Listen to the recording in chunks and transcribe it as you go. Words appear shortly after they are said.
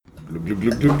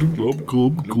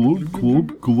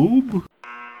Globe.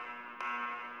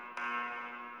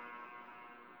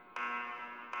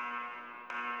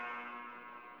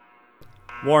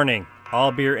 Warning.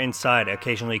 All beer inside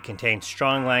occasionally contains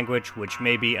strong language which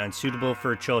may be unsuitable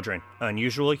for children,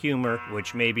 unusual humor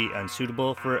which may be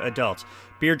unsuitable for adults,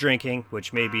 beer drinking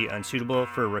which may be unsuitable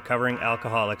for recovering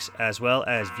alcoholics, as well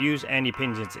as views and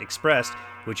opinions expressed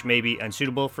which may be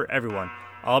unsuitable for everyone.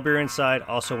 All Beer Inside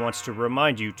also wants to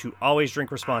remind you to always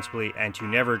drink responsibly and to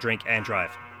never drink and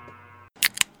drive.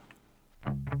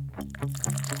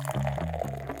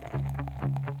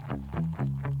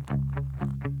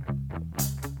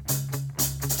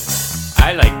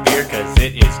 I like beer cause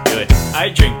it is good. I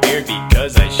drink beer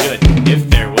because I should. If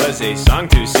there was a song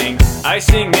to sing, I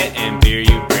sing it and beer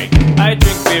you bring. I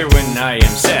drink beer when I am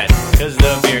sad, cause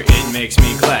the beer it makes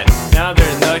me glad. Now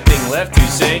there's nothing left to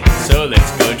say, so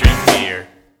let's go drink beer.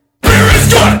 Beer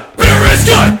is good! Beer is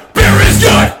good! Beer is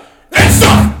good! And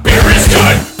stop! Beer is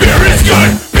good! Beer is good!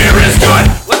 Beer is good!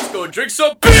 Let's go drink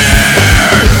some beer!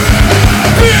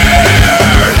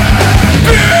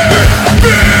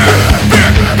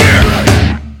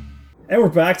 And we're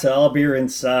back to All Beer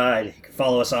Inside. You can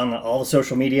follow us on all the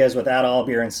social medias with All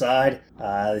Beer Inside.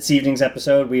 This evening's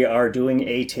episode, we are doing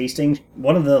a tasting.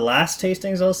 One of the last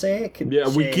tastings, I'll say.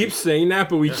 We keep saying that,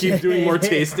 but we keep doing more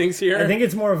tastings here. I think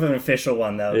it's more of an official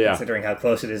one, though, considering how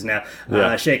close it is now.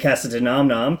 Shea Casa de Nom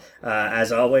Nom.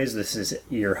 As always, this is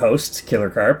your host, Killer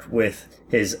Carp, with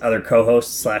his other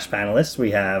co-hosts / panelists.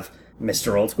 We have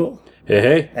Mr. Old School.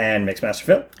 Hey. And Mixmaster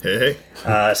Phil. Hey.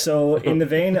 So in the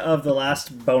vein of the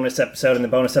last bonus episode, and the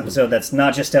bonus episode that's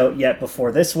not just out yet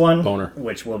before this one,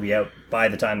 which will be out by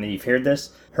the time that you've heard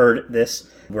this,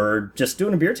 we're just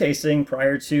doing a beer tasting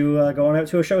prior to going out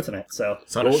to a show tonight. So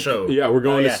it's not a show. Yeah, we're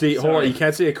going to see. Hold on, you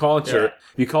can't say a concert. Yeah.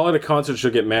 If you call it a concert,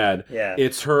 she'll get mad. Yeah.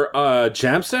 It's her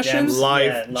jam session?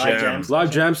 Live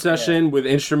jam session with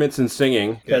instruments and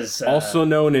singing. Also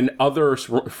known in other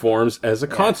forms as a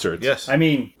concert. Yes. I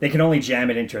mean, they can only jam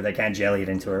it into her. They can't jelly it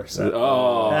into her. So.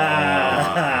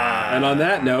 And on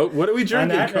that note, what are we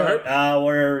drinking, Carp?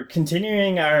 We're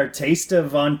continuing our taste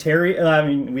of Ontario. I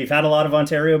mean, we've had a lot of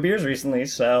Ontario beers recently,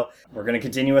 so we're going to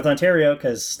continue with Ontario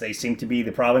because they seem to be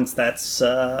the province that's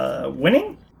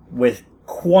winning with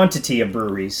quantity of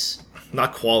breweries.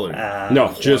 Not quality.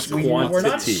 No, just quantity. We're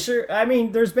not sure. I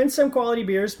mean, there's been some quality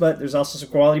beers, but there's also some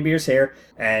quality beers here.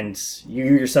 And you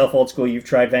yourself, Old School, you've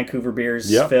tried Vancouver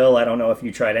beers. Yep. Phil, I don't know if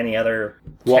you tried any other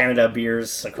Canada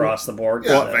beers across the board.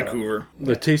 Yeah, Vancouver.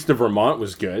 The Taste of Vermont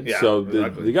was good. Yeah, so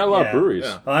exactly. They got a lot of breweries.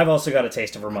 Yeah. I've also got a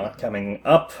Taste of Vermont coming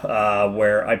up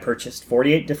where I purchased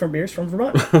 48 different beers from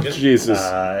Vermont. Jesus.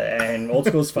 And Old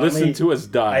School's finally... Listen to us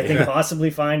die. I think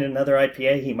possibly find another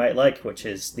IPA he might like, which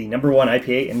is the #1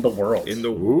 IPA in the world.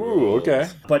 Ooh, okay.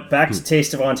 But back to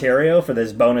Taste of Ontario for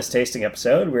this bonus tasting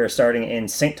episode. We're starting in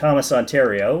St. Thomas,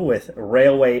 Ontario with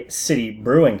Railway City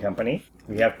Brewing Company.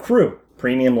 We have Crew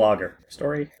Premium Lager.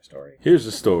 Story. Here's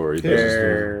the story.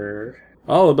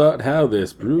 All about how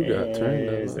this brew got turned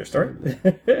on. Is there a story?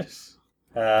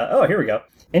 Here we go.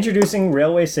 Introducing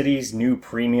Railway City's new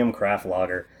premium craft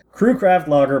lager. Crew Craft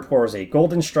Lager pours a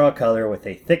golden straw color with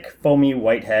a thick, foamy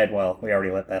white head. Well, we already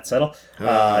let that settle.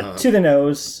 To the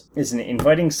nose is an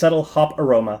inviting, subtle hop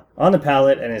aroma. On the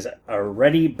palate and is a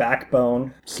ready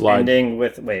backbone ending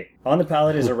with... On the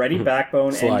palate is a ready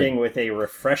backbone ending with a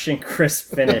refreshing,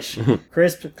 crisp finish.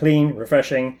 Crisp, clean,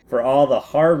 refreshing. For all the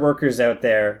hard workers out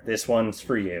there, this one's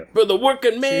for you. For the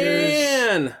working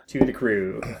man! Cheers to the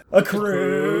crew. A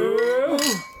crew!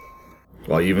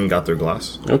 Well, you even got their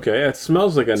glass. Okay, it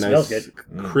smells like a nice,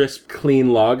 crisp,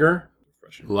 clean lager.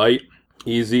 Light,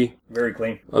 easy. Very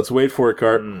clean. Let's wait for it,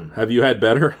 Carp. Have you had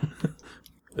better?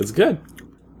 It's good.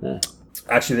 Yeah.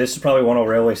 Actually, this is probably one of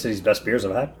Railway City's best beers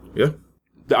I've had. Yeah.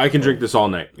 I can drink this all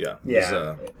night. Yeah.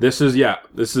 This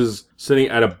is sitting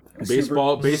at a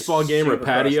baseball game or a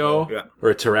patio or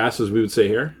a terrace, as we would say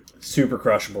here. Super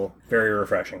crushable. Very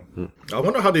refreshing. I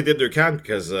wonder how they did their can,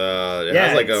 because it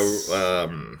has like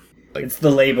a... it's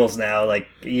the labels now. Like,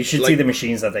 you should see the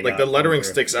machines that they got. Like, the lettering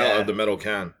sticks out of the metal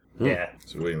can. Yeah.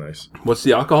 It's really nice. What's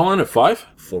the alcohol in it? 5?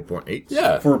 4.8.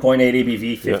 Yeah. 4.8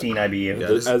 ABV, 15 IBU. Yeah,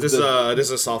 this is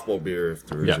a softball beer, if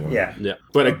there is one. Yeah.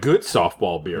 But a good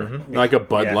softball beer. Like a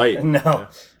Bud Light. No.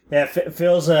 Yeah,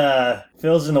 Phil's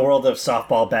in the world of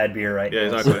softball bad beer right Yeah,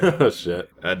 now. exactly. Oh, shit.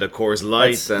 The Coors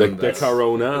Light and The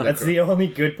Corona. That's the only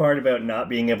good part about not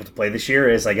being able to play this year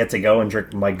is I get to go and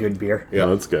drink my good beer. Yeah,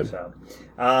 that's good. So,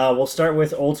 we'll start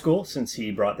with Old School since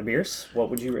he brought the beers. What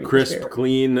would you rate Crisp, this beer?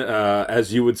 clean,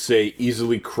 as you would say,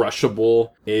 easily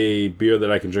crushable. A beer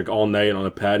that I can drink all night on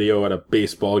a patio at a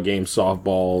baseball game,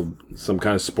 softball, some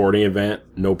kind of sporting event.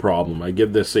 No problem. I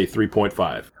give this a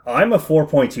 3.5. I'm a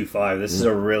 4.25. This is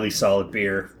a really solid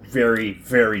beer. Very,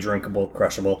 very drinkable,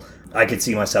 crushable. I could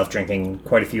see myself drinking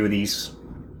quite a few of these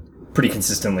pretty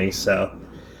consistently. So,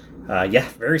 yeah,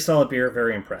 very solid beer.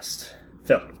 Very impressed.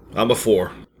 Phil. I'm a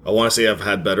 4. I want to say I've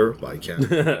had better, but I can't.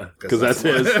 Because that's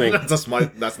his thing. That's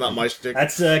not my shtick.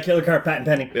 That's Killer Car Pat and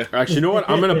Penny. Yeah. Actually, you know what?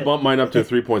 I'm going to bump mine up to a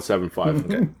 3.75.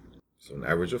 Okay. So an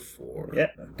average of 4.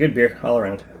 Yeah, good beer all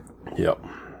around. Yep.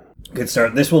 Good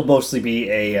start. This will mostly be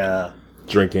a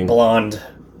Drinking. blonde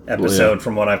episode Yeah.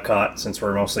 from what I've caught, since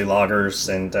we're mostly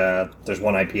lagers and there's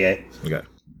one IPA. Okay.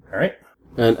 All right.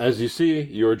 And as you see,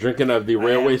 you were drinking out of the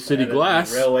Railway City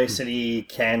glass. Railway City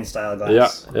can style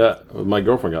glass. Yeah. My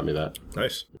girlfriend got me that.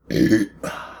 Nice.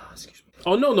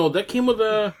 Oh, no, that came with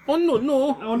a... Oh, no.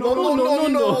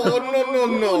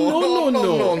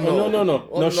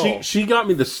 No, she got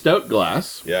me the stout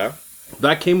glass. Yeah.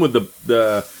 That came with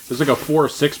the there's like a 4 or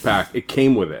 6 pack. It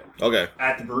came with it. Okay.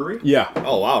 At the brewery? Yeah.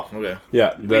 Oh, wow. Okay.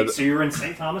 Yeah. Wait, so you were in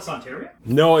St. Thomas, Ontario?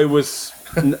 No, it was...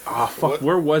 fuck, What?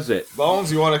 where was it?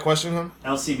 Bones, you want to question him?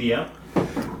 LCBO?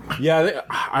 Yeah,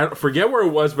 I forget where it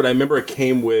was, but I remember it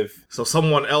came with... So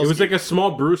someone else. It was like a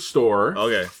small brew store.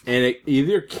 Okay. And it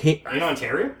either came... In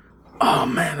Ontario? Oh,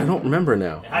 man, I don't remember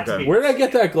now. It had to be. Where did I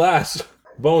get that glass?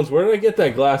 Bones, where did I get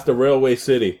that glass to Railway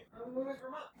City?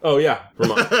 Oh, yeah,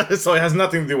 Vermont. So it has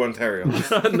nothing to do with Ontario.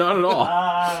 Not at all.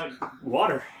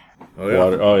 Water. Oh, yeah.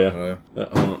 Water. Oh, yeah. Oh, yeah.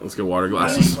 Hold on, let's get water Any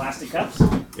glasses. plastic cups?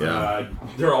 Yeah.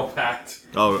 They're all packed.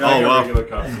 Oh, I got wow. regular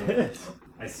cups.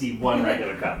 I see one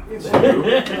regular cup.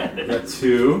 Got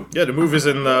 2. Yeah, the move is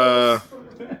in.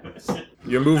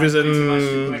 Your move is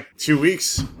in 2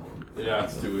 weeks. Yeah,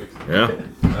 it's 2 weeks. Yeah.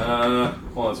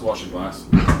 Hold on, let's wash the glass.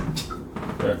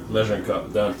 There, measuring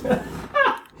cup, done.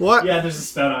 What? Yeah, there's a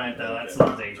spout on it, though. That's a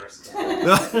little dangerous.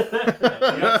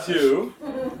 I got 2.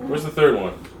 Where's the third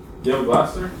one? You have a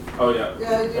glass there? Oh, yeah.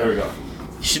 There we go.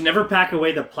 You should never pack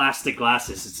away the plastic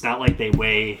glasses. It's not like they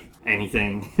weigh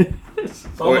anything. It's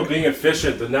all about being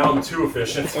efficient, and now I'm too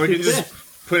efficient. Or you can just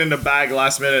put it in the bag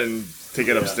last minute and take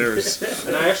it upstairs.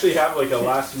 And I actually have like a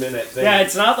last minute thing. Yeah,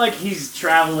 it's not like he's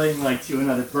traveling like to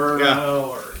another borough Yeah.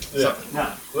 or Yeah.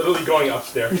 no. Literally going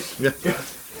upstairs. Yeah.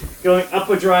 Going up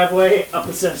a driveway, up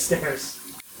a set of stairs.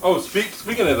 Oh,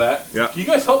 speaking of that, Yeah. can you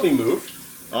guys help me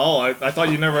move? Oh, I thought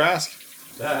you'd never ask.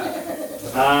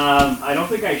 I don't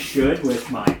think I should with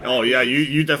mine. Oh, yeah,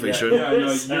 you definitely should. Yeah,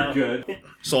 no, you're good.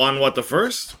 So on what, the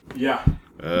 1st? Yeah.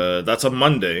 That's a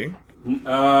Monday.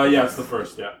 Yeah, it's the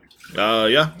first, yeah.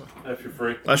 Yeah, If you're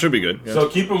free. that should be good. Yeah, So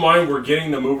keep in mind, we're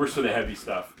getting the movers for the heavy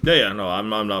stuff. yeah, no, I'm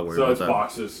not worried So about it's that.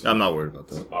 boxes. I'm not worried about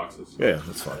that. Boxes. Yeah,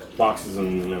 that's fine. Boxes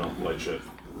and, light shit.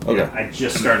 Okay. I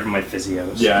just started my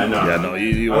physios. Yeah, no. Yeah, no,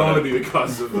 you I don't want want to be the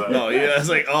cause of that. No, yeah, it's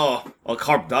like, a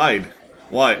carp died.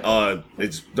 Why?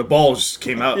 It's the ball just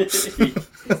came out.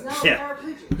 Yeah.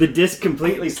 The disc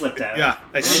completely slipped out. Yeah,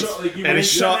 Like, you and it went-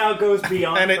 Somehow shot, goes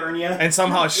beyond and it, hernia. and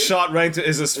somehow shot right into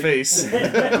Izza's face.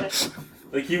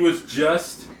 Like he was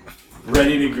just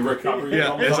ready to recover. Yeah,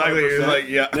 almost exactly. It's 100%. like,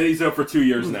 yeah. Then he's out for 2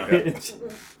 years now.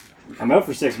 I'm out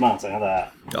for 6 months, I know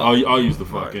that. I'll use the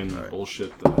fucking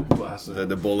bullshit glasses.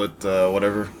 The bullet,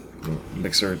 whatever,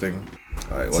 mixer thing.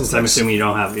 All right, what's Since I'm next? assuming you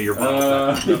don't have your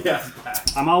bottle. Yeah.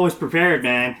 I'm always prepared,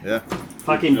 man. Yeah.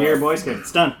 Fucking beer Boy Scout.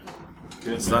 It's done.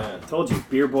 Good not- man. Told you,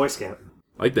 beer Boy Scout.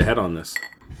 I like the head on this.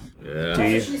 Yeah. Do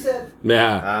you? She said,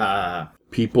 Yeah. Ah.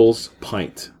 People's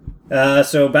Pint.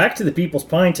 So back to the People's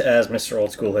Pint, as Mr.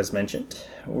 Old School has mentioned.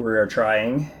 We're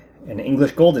trying an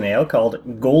English golden ale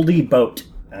called Goldie Boat.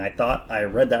 And I thought I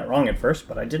read that wrong at first,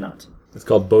 but I did not. It's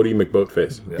called Bodie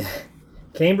McBoatface. Yeah.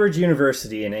 Cambridge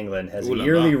University in England has Ooh a la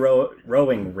yearly la.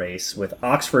 rowing race with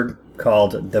Oxford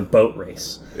called the Boat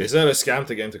Race. Is that a scam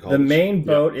to get into The college? main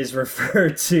boat is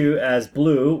referred to as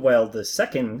Blue, while the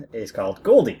second is called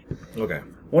Goldie. Okay.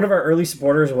 One of our early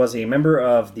supporters was a member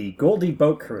of the Goldie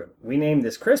Boat Crew. We named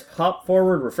this crisp,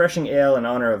 hop-forward, refreshing ale in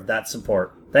honor of that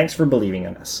support. Thanks for believing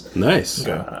in us. Nice.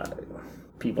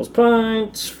 People's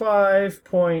Pint,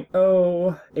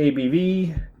 5.0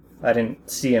 ABV. I didn't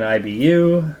see an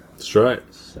IBU, That's right.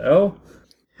 so...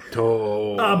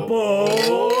 Oh. A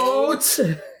boat!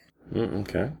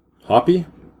 Okay. Hoppy?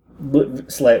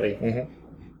 Slightly.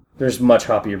 There's much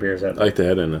hoppier beers out I there. like the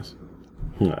head in this.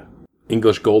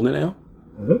 English Golden Ale?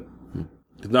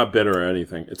 It's not bitter or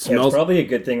anything. It Yeah, it's smells. probably a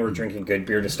good thing we're drinking good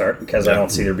beer to start because I don't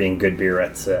see there being good beer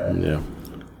at. Yeah.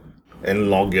 And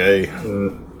Longueuil.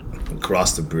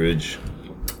 Across the bridge.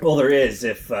 Well, there is.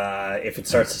 If it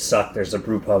starts to suck, there's a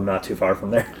brew pub not too far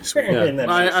from there. Yeah. And then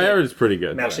I heard it's pretty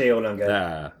good. Marché au Longueuil.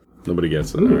 Yeah. Nobody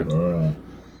gets it. All right.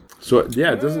 So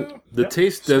yeah, it doesn't. The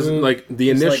taste doesn't like the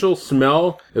initial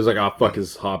smell is like, oh fuck,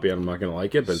 it's hoppy. I'm not gonna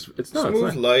like it, but it's not. Smooth,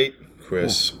 It's not. light,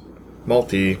 crisp,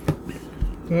 malty.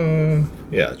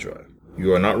 Yeah, dry.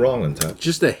 You are not wrong on that.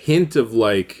 Just a hint of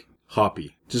like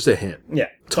hoppy. Just a hint. Yeah.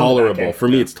 Tolerable. For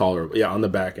me, it's tolerable. Yeah, on the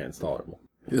back end, it's tolerable.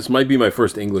 This might be my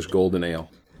first English golden ale.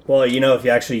 Well, if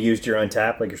you actually used your own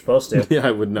tap like you're supposed to. Yeah,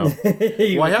 I would know.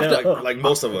 You Well, I would have to- know. Like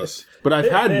most of us. But I've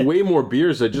had way more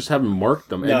beers. I just haven't marked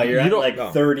them. No, And you're you at don't,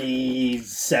 like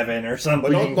 37 or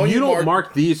something. don't you don't mark-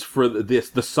 mark these for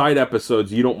the side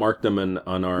episodes. You don't mark them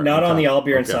on our Not on the top. all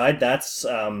beer Okay. inside. That's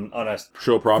on a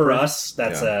Show proper. for us.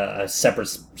 That's a separate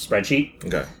spreadsheet.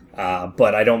 Okay.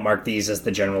 But I don't mark these as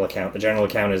the general account. The general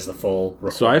account is the full.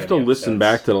 So I have to recording of the listen episodes.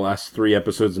 back to the last 3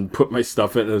 episodes and put my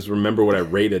stuff in and just remember what I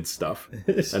rated stuff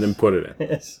and then put it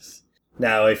in.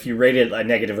 Now, if you rate it a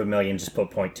negative a million, just put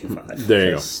 0.25. There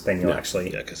you go. 'cause Then you'll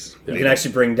actually Yeah, because you can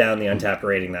actually bring down the untapped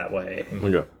rating that way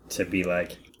Okay. to be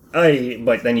like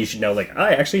but then you should know like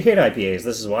I actually hate IPAs.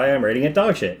 This is why I'm rating it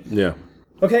dog shit. Yeah.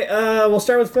 Okay, we'll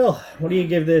start with Phil. What do you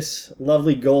give this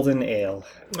lovely golden ale?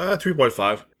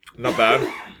 3.5. Not bad.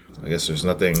 I guess there's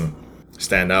nothing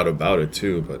stand out about it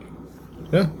too, but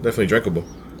yeah, definitely drinkable.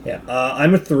 Yeah,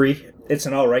 I'm a 3. It's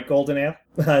an alright golden ale.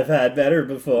 I've had better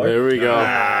before. There we go.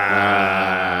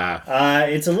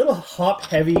 It's a little hop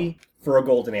heavy for a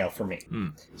golden ale for me.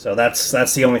 So that's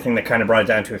the only thing that kind of brought it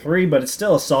down to a 3, but it's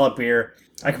still a solid beer.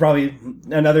 I could probably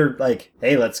another like,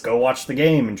 hey, let's go watch the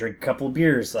game and drink a couple of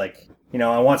beers. Like,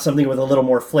 I want something with a little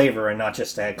more flavor and not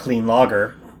just a clean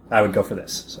lager. I would go for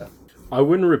this. So I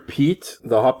wouldn't repeat.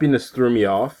 The hoppiness threw me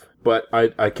off, but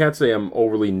I can't say I'm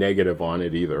overly negative on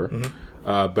it either.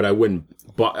 But I wouldn't.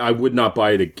 I would not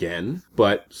buy it again.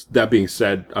 But that being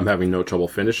said, I'm having no trouble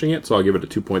finishing it, so I'll give it a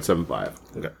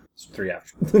 2.75. Okay. it's 3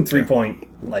 after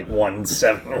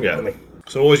 3.17 or Yeah. something.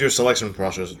 So what was your selection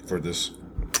process for this?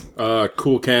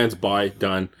 Cool cans, buy,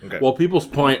 done. Okay. Well, People's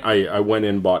Pint, I went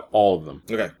in and bought all of them.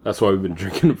 Okay. That's why we've been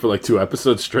drinking them for like 2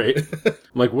 episodes straight. I'm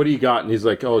like, what do you got? And he's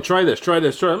like, oh, try this.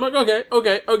 I'm like, okay. I'll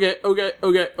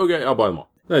buy them all.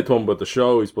 Then I told him about the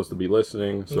show. He's supposed to be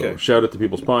listening. So Okay. shout out to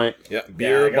People's Pint. Yeah.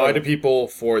 Beer I got by it. the people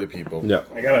for the people. Yeah.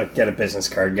 I gotta get a business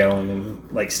card going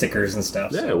and like stickers and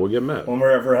stuff. Yeah, So we'll get them out. when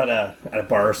we're ever at a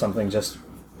bar or something, just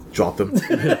Drop them.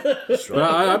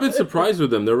 I've been surprised with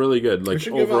them. They're really good. Like,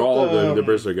 should give overall, out, the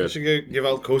beers are You good. should give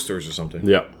out coasters or something.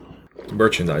 Yeah.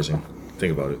 Merchandising.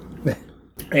 Think about it.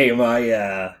 hey,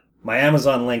 my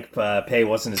Amazon link pay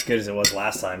wasn't as good as it was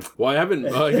last time. Well,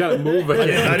 I gotta move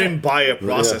again. I didn't buy a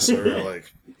processor.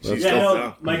 Like, geez, Yeah, don't no,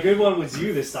 know. my good one was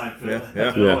you this time, Phil. Yeah,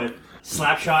 yeah. You know, Yeah. with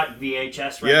Slapshot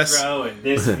VHS retro Yes. and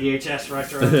this VHS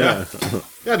retro.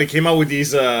 Yeah, they came out with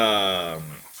these.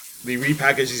 They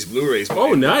repackaged these Blu-rays.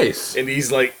 Oh, nice. In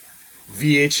these like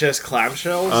VHS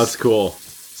clamshells. That's cool.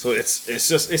 So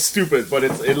it's stupid, but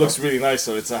it looks really nice.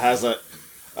 So it has a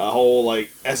whole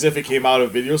like as if it came out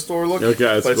of video store look. Okay,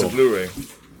 that's but it's cool. a Blu-ray.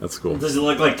 That's cool. Does it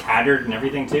look like tattered and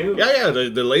everything too? Yeah,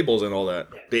 the labels and all that.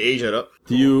 They age it up.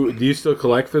 Do you still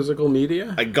collect physical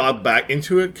media? I got back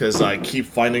into it because I keep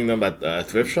finding them at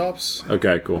thrift shops.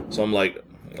 Okay, cool. So I'm like,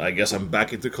 I guess I'm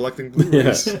back into collecting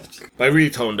Blu-rays. But I really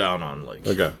toned down on like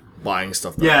Okay. buying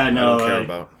stuff that Yeah, I no, don't care I-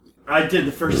 about. I did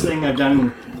the first thing I've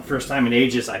done the first time in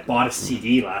ages. I bought a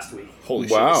CD last week. Holy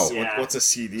Wow. shit! Yeah. What's a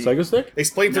CD? Psycho Stick?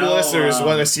 Explain to the No, listeners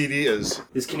what a CD is.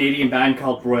 This Canadian band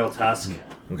called Royal Tusk.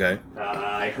 Okay.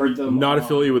 I heard them. Not on-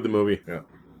 affiliated with the movie. Yeah.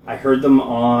 I heard them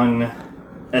on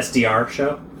SDR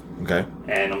show. Okay.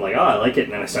 And I'm like, oh, I like it.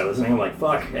 And then I started listening. I'm like,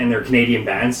 fuck. And they're Canadian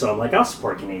bands, so I'm like, I'll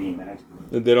support Canadian band.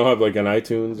 They don't have like an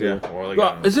iTunes. Yeah. Or like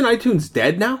Well, isn't iTunes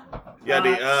dead now? yeah.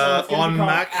 They So it's gonna be on called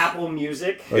Mac. Apple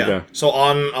Music. Yeah. Okay. So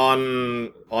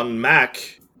on Mac,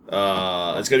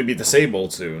 it's going to be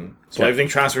disabled soon. So Okay. everything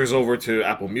transfers over to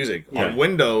Apple Music. Yeah. On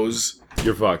Windows,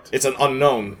 You're fucked. it's an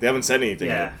unknown. They haven't said anything.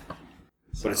 Yeah. Yet.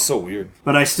 But it's so weird.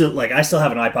 But I still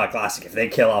have an iPod Classic. If they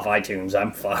kill off iTunes,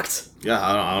 I'm fucked. Yeah,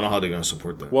 I don't know how they're going to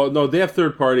support that. Well, no, they have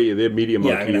third party. They have Media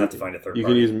Monkey. Yeah, I'm gonna have to find a third You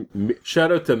party. can use.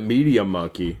 Shout out to Media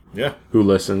Monkey Yeah. who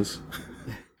listens.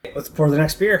 Let's pour the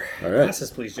next beer. All right.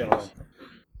 Glasses, please, gentlemen.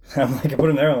 I'm like, I put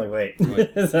them there. I'm like, wait,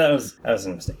 that was a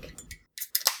mistake.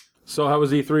 So how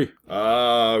was E3?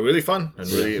 Really fun and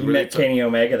really, You really met Kenny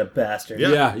Omega, the bastard. Yeah.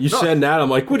 Yeah, you said that. I'm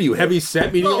like, what are you, heavy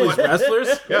set meeting all these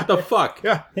wrestlers? What the fuck?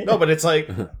 Yeah. No, but it's like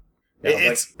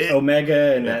It's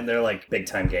Omega, and then they're like big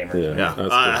time gamers. Yeah, yeah.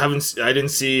 that's I didn't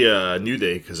see New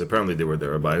Day because apparently they were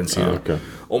there, but I didn't see them. okay.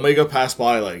 Omega passed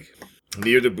by like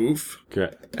near the booth,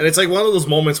 Okay. and it's like one of those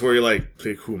moments where you're like,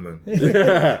 "Play cool, man."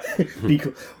 Be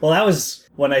cool. Well, that was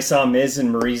when I saw Miz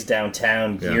and Maurice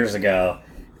downtown years ago.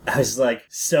 I was like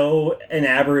so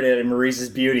enamored at Maurice's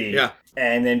beauty. Yeah.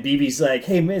 And then BB's like,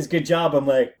 "Hey Miz, good job." I'm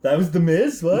like, "That was the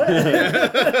Miz? What?"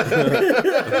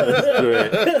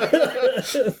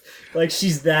 Like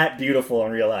she's that beautiful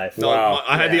in real life. No, Wow.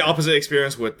 I had the opposite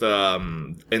experience with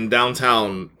in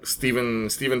downtown. Steven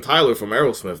Tyler from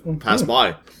Aerosmith passed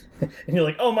by. And you're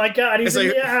like, "Oh my god, he's It's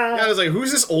like, yeah." I was like,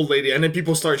 "Who's this old lady?" And then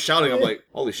people start shouting. I'm like,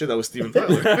 "Holy shit, that was Steven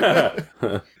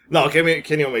Tyler." No,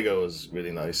 Kenny Omega was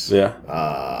really nice. Yeah.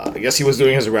 I guess he was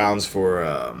doing his rounds for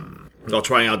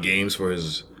trying out games for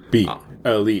his Beat.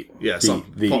 Elite. yeah.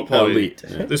 The Probably, Elite.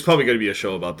 Yeah. There's probably going to be a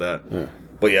show about that.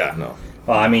 But yeah, no,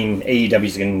 Well, I mean,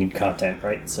 AEW's gonna need content,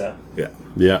 right? So yeah.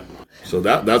 Yeah. So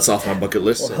that's off my bucket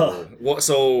list.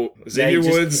 So Xavier you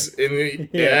just- Woods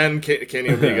and Kenny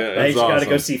Omega. I just gotta awesome.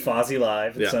 go see Fozzy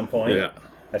live at Yeah. some point. Yeah.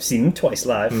 I've seen him twice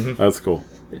live. That's cool.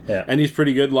 Yeah. And he's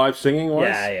pretty good live singing wise?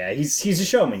 Yeah. He's a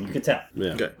showman. You could tell.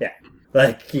 Yeah. Okay. Yeah.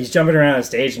 Like, he's jumping around on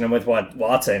stage, and I'm with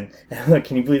Watson. And I'm like,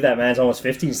 "Can you believe that man's almost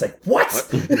 50?" He's like, "What?"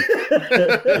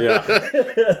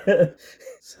 Yeah.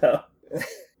 So,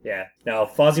 yeah. No,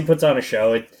 Fozzy puts on a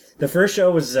show. The first show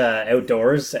was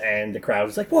outdoors, and the crowd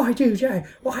was like, "Why do Jay?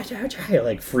 Why do Jay?"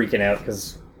 Like, freaking out,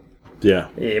 because Yeah.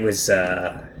 it was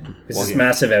this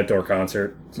massive outdoor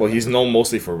concert. Well, he's known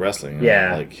mostly for wrestling.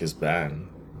 Yeah. Like his band.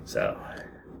 So,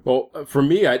 Well, for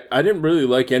me, I didn't really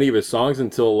like any of his songs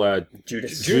until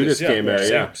Judas came out.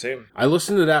 Yeah. Same. I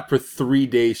listened to that for 3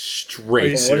 days straight. Are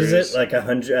you what is serious? it? Like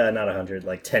 100, not 100,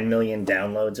 like 10 million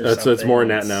downloads or something? It's more than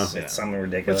that now. It's something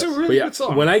ridiculous. It's a But really yeah, good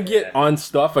song. when I get on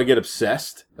stuff, I get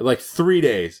obsessed. Like 3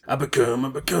 days. I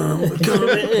become.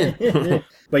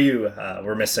 But you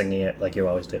were missing it like you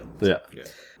always do. Yeah.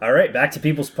 All right, back to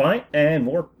People's Pint and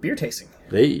more beer tasting.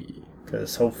 Hey.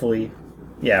 Because hopefully,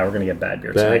 yeah, we're going to get bad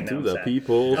beer Back tonight. to now, the sad.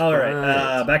 people's All right,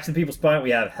 pint. back to the People's Pint.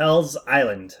 We have Hell's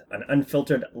Island, an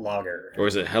unfiltered lager. Or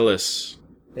is it Hellas?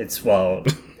 It's, well,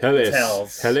 Hellas. Hell's.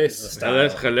 is the Hellas. style.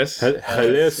 Hellas.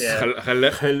 Hellas. Yeah.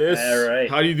 Hellas. Hellas. All right.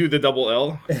 How do you do the double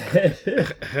L?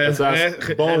 That's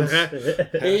us. Bones.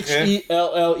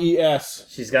 Helles.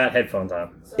 She's got headphones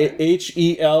on.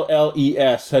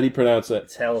 Helles. How do you pronounce it?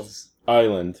 It's Hell's.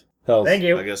 Island. Hells. Thank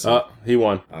you. I guess so. He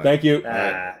won. Thank you.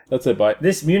 That's it, bye.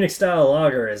 This Munich-style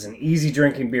lager is an easy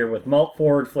drinking beer with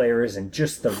malt-forward flavors and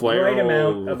just the right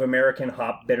amount of American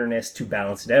hop bitterness to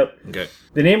balance it out. Okay.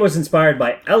 The name was inspired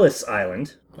by Ellis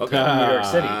Island, Okay. New York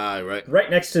City, Right. right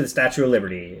next to the Statue of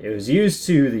Liberty. It was used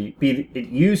to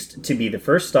be the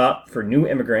first stop for new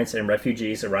immigrants and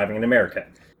refugees arriving in America.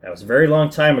 That was a very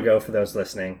long time ago for those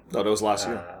listening. No, that was last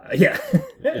year. Yeah.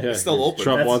 Yeah, still open.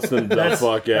 Trump wants them the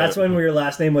fuck out. That's when your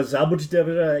last name was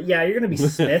yeah, you're gonna be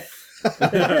Smith.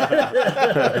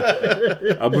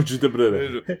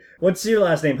 What's your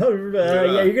last name?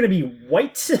 Yeah, you're gonna be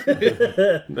White.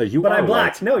 You But are I'm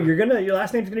black. white. No, your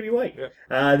last name's gonna be White.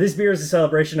 This beer is a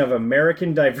celebration of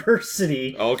American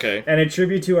diversity Oh, okay. and a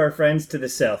tribute to our friends to the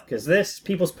south. Because this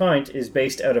People's Pint is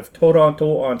based out of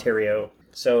Toronto, Ontario.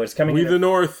 So it's coming We in the at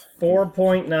North.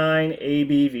 4.9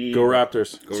 ABV. Go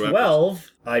Raptors. 12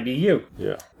 IBU.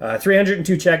 Yeah.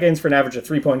 302 check-ins for an average of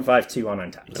 3.52 on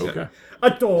Untapped. Okay.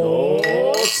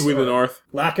 We the North.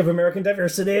 Lack of American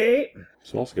diversity.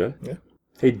 Smells good. Yeah.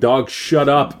 Hey, dog, shut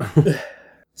up.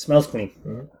 Smells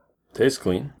clean. Tastes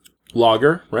clean.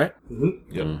 Lager, right?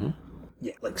 Yep.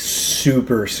 Yeah, like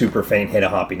super, super faint hit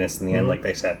of hoppiness in the end, like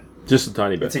they said. Just a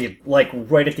tiny bit. So like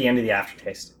right at the end of the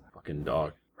aftertaste. Fucking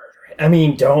dog. I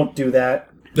mean, don't do that.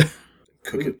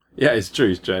 Cook it. Yeah, it's true.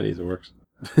 He's Chinese. It works.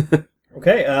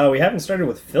 Okay, we haven't started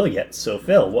with Phil yet. So,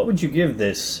 Phil, what would you give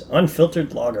this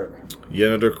unfiltered lager? Yeah,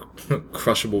 another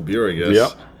crushable beer, I guess.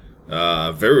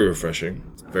 Yep. Very refreshing.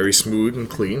 Very smooth and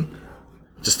clean.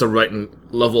 Just the right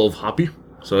level of hoppy.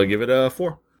 So I give it a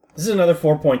 4. This is another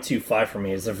 4.25 for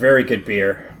me. It's a very good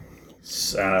beer.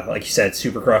 It's, like you said,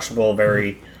 super crushable,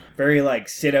 very, very like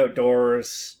sit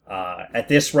outdoors at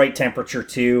this right temperature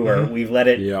too, where we've let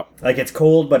it Yep. like it's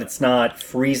cold, but it's not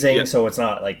freezing, Yeah. so it's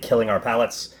not like killing our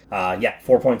palates.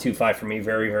 4.25 for me.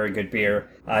 Very, very good beer.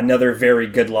 Another very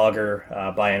good lager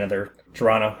by another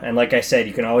Toronto. And like I said,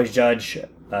 you can always judge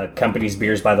companies'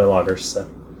 beers by their lagers. So,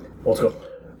 old school.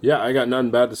 Yeah, I got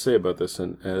nothing bad to say about this,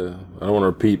 and I don't want to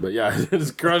repeat, but yeah, it's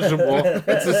crushable.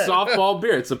 It's a softball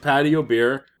beer. It's a patio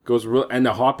beer. Goes real, and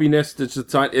the hoppiness. It's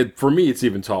just for me, it's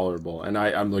even tolerable, and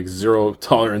I'm like zero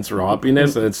tolerance for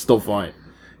hoppiness, and it's still fine.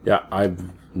 Yeah, I've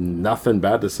nothing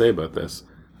bad to say about this.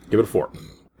 Give it a 4.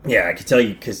 Yeah, I can tell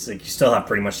you, because like, you still have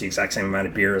pretty much the exact same amount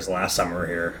of beer as last summer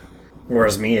here.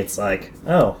 Whereas me, it's like,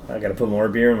 oh, I gotta put more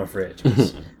beer in my fridge.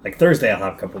 Like Thursday, I'll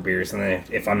have a couple beers, and then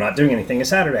if I'm not doing anything, a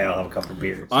Saturday, I'll have a couple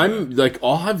beers. I'm like,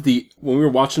 I'll have when we were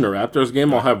watching the Raptors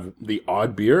game, I'll have the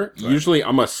odd beer. Right. Usually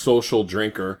I'm a social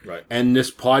drinker. Right. And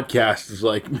this podcast is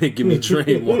like making me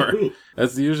drink more.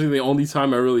 That's usually the only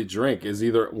time I really drink is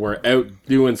either we're out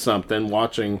doing something,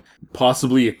 watching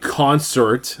possibly a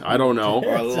concert, I don't know.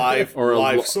 Or a live,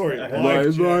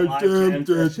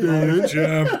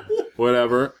 jam.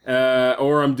 Whatever.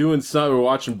 Or I'm doing something, we're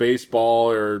watching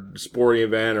baseball or sporting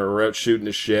event, or we're out shooting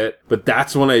the shit. But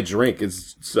that's when I drink.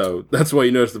 So that's why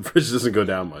you notice the fridge doesn't go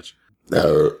down much.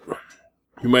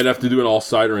 You might have to do an all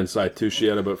cider inside too. She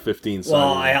had about 15 cider.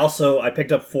 Well, I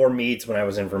picked up 4 meads when I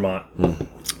was in Vermont.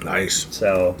 Nice.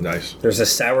 So nice. There's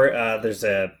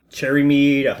a cherry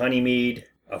mead, a honey mead.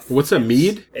 What's a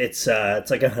mead? It's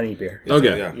like a honey beer.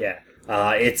 Okay. Yeah.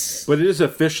 But it is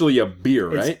officially a beer,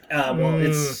 right?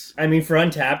 For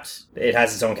Untapped, it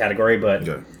has its own category, but...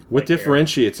 Okay. What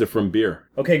differentiates it from beer?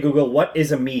 Okay, Google, what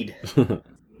is a mead?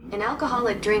 An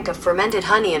alcoholic drink of fermented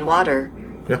honey and water.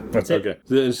 Yeah. That's it. Okay.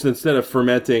 So instead of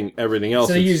fermenting everything else...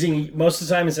 Most of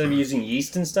the time, instead of using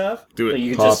yeast and stuff, do it.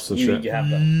 You Hops just, and you shit. have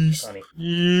the honey.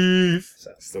 Yeast.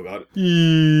 Still got it.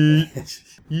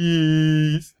 Yeast.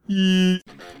 Yeast.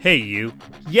 Hey you.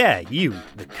 Yeah, you,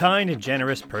 the kind and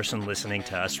generous person listening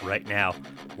to us right now.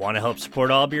 Want to help support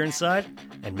All Beer Inside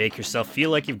and make yourself feel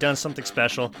like you've done something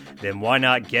special? Then why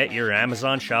not get your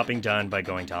Amazon shopping done by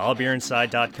going to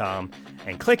allbeerinside.com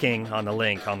and clicking on the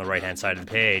link on the right-hand side of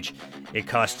the page. It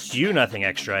costs you nothing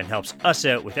extra and helps us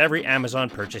out with every Amazon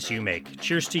purchase you make.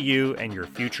 Cheers to you and your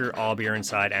future All Beer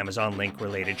Inside Amazon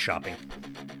link-related shopping.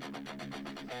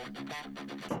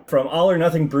 From All or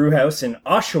Nothing Brewhouse in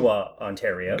Oshawa,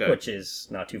 Ontario, Okay. which is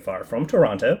not too far from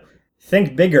Toronto.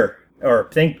 Think bigger, or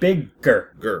think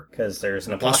bigger. Gur. Because there's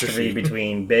an apostrophe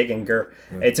between big and gur.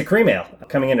 It's a cream ale,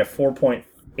 coming in at 4.8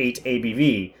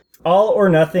 ABV. All or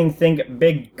Nothing Think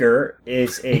Bigger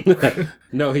is a...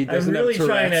 No, he I'm doesn't really have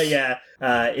trying Tourette's.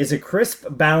 to, is a crisp,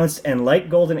 balanced, and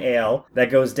light golden ale that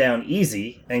goes down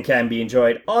easy and can be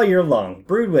enjoyed all year long.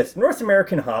 Brewed with North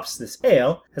American hops, this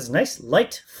ale has a nice,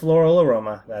 light floral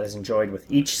aroma that is enjoyed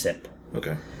with each sip.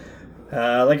 Okay.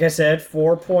 Like I said,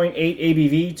 4.8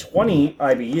 ABV, 20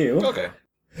 IBU. Okay.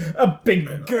 A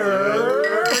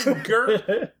bigger.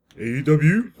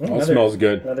 AEW. All smells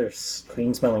good. Another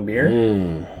clean-smelling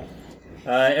beer.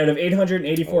 Out of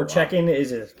 884 check-in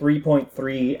is a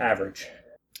 3.3 average.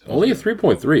 Only a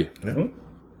 3.3. Mhm.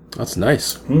 That's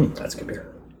nice. That's good beer.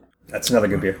 That's another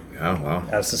good beer. Yeah, wow.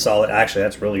 That's a solid. Actually,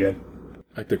 that's really good.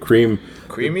 Like the cream.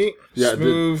 Creamy, Yeah,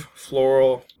 smooth,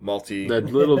 floral, malty. That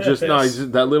little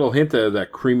that little hint of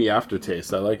that creamy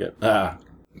aftertaste. I like it.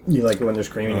 You like it when there's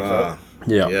cream in your throat?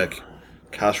 Yeah. Yeah,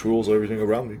 cash rules everything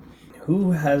around me.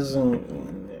 Who hasn't...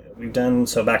 We've done...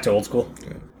 So back to old school.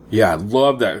 Yeah, I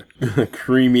love that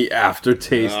creamy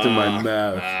aftertaste in my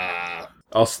mouth.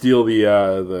 I'll steal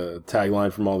the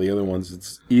tagline from all the other ones.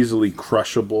 It's easily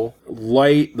crushable,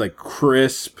 light, like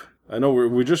crisp. I know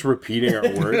we're just repeating our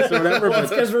words or whatever, Well, it's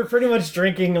but because we're pretty much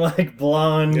drinking like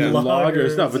blonde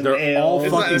lagers, no, but they're all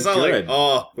ales. fucking It's not good.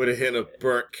 like, with a hint of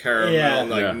burnt caramel. Yeah.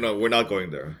 Like, no, we're not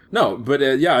going there. No, but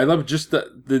I love just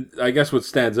the. I guess what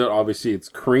stands out, obviously, it's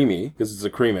creamy because it's a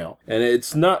cream ale, and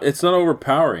it's not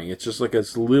overpowering. It's just like a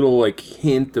little like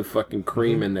hint of fucking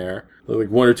cream in there, like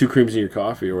 1 or 2 creams in your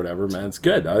coffee or whatever. Man, it's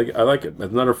good. I like it.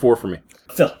 That's another 4 for me.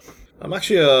 Phil. I'm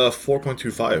actually a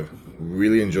 4.25.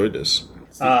 Really enjoyed this.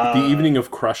 The evening of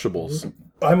crushables.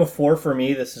 I'm a 4 for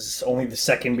me. This is only the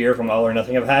second beer from All or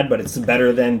Nothing I've had, but it's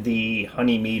better than the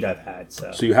honey mead I've had.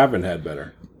 So So you haven't had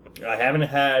better. I haven't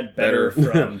had better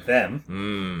from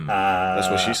them. That's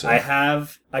what she said.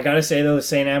 I gotta say though, the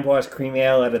St. Ambroise Cream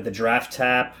Ale out of the Draft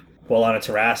Tap, while on a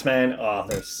terrace, man,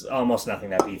 there's almost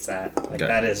nothing that beats that. Like Okay.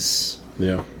 that is...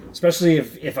 Yeah. Especially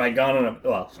if I'd gone on a...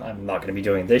 Well, I'm not going to be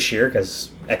doing it this year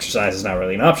because exercise is not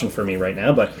really an option for me right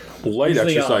now, but... Light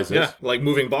usually exercises. Yeah, like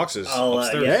moving boxes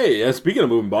upstairs. yeah. Hey, speaking of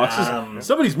moving boxes,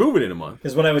 somebody's moving in a month.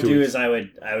 Because what I would 2 do weeks. is I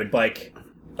would bike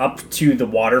up to the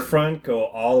waterfront, go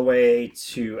all the way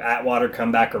to Atwater,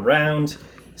 come back around,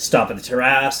 stop at the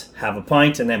terrace, have a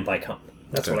pint, and then bike home.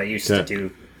 That's what I used to do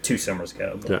 2 summers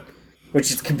ago. But, Yeah.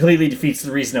 which completely defeats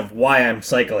the reason of why I'm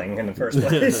cycling in the first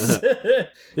place.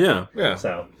 Yeah. Yeah.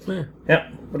 So, yeah.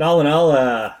 But all in all,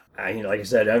 like I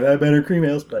said, I've had better cream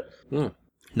ales, but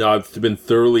No, I've been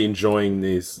thoroughly enjoying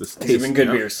these. This these have been good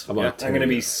taste. beers. How about I'm going to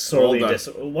be sorely Well done.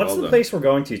 disappointed. What's Well the done. place we're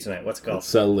going to tonight? What's it called?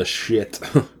 Sell the shit.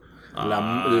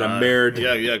 La Merde.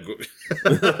 Yeah.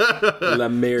 La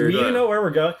Merde. Do we even know where we're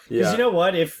going? Because Yeah. you know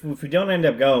what? If we don't end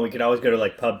up going, we could always go to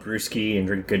like Pub Brewski and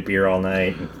drink good beer all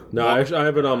night. No, I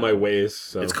have it on my ways.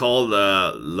 So. It's called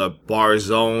La Bar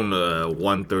Zone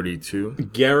 132.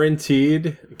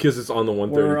 Guaranteed, because it's on the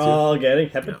 132. We're all getting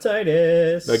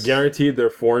hepatitis. Guaranteed, their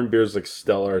foreign beers like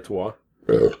Stella Artois.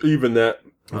 Even that.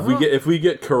 If we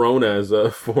get Corona as a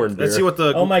foreign beer. Let's see what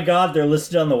the... Oh my god, they're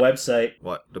listed on the website.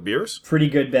 What? The beers? Pretty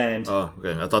good band. Oh,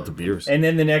 okay. I thought the beers. And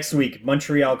then the next week,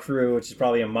 Montreal Crew, which is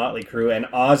probably a Motley Crew, and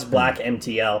Oz Black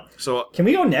MTL. So... Can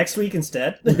we go next week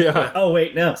instead? Yeah. Oh,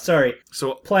 wait, no, sorry.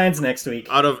 So... Plans next week.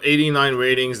 Out of 89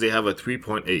 ratings, they have a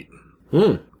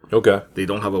 3.8. Okay. They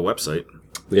don't have a website.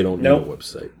 They don't need Nope. a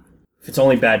website. If it's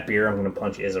only bad beer, I'm going to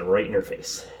punch Izza right in her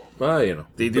face. Well, you know.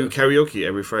 They do karaoke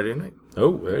every Friday night.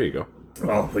 Oh, there you go.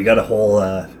 Well, we got a whole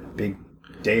big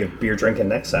day of beer drinking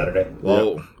next Saturday.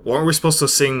 Well, weren't we supposed to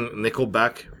sing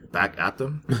Nickelback back at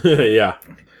them? Yeah.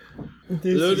 Look at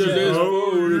this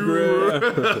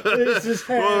photograph. This is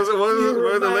how What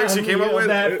were the lyrics you came up with?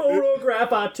 That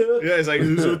photograph I took. Yeah, it's like,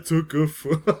 I took a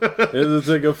It's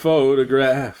like a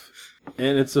photograph.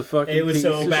 And it's a fucking It was piece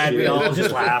so of bad, we shit. all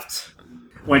just laughed.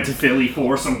 Went to Philly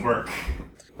for some work.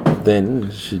 Then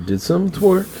she did some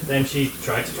twerk. Then she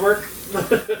tried to twerk.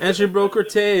 And she broke her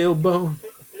tailbone.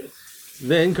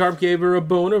 Then Carp gave her a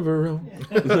bone of her own.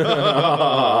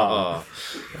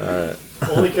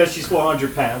 Only because she's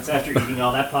 400 pounds after eating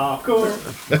all that popcorn.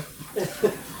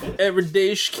 Every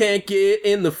day she can't get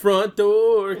in the front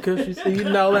door because she's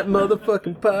eating all that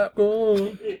motherfucking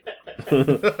popcorn.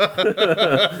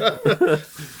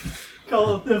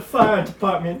 Call the fire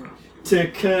department to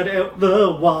cut out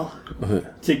the wall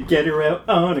to get her out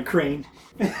on a crane.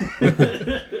 Is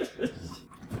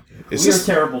We're this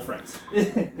terrible friends.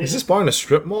 is this bar in a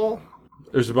strip mall?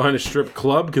 There's behind a strip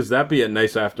club because that'd be a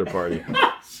nice after party.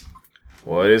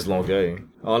 Well, it is Longueuil.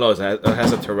 Oh no, it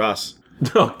has a terrace.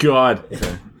 Oh God.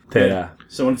 Yeah.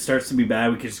 So when it starts to be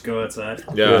bad, we can just go outside.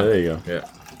 Yeah, there you go. Yeah.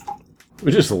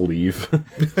 We just leave.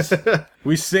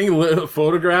 We sing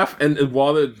photograph and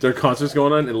while their concert's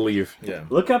going on and leave. Yeah.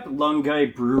 Look up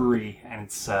Longueuil Brewery, and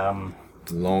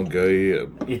Longueuil.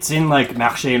 it's in like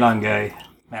Marché Longueuil.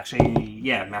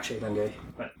 Marché Longueuil.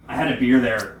 But I had a beer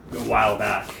there a while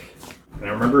back, and I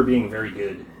remember it being very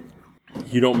good.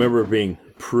 You don't remember it being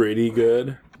pretty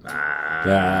good?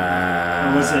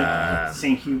 Or was it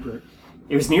St. Hubert?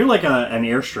 It was near like an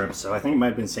airstrip, so I think it might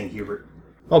have been St. Hubert.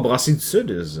 Oh, Brasserie du Sud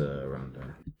is around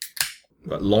there.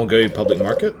 But Longueuil Public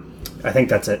Market? I think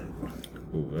that's it.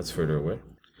 Ooh, that's further away.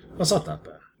 That's not that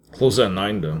bad. Close at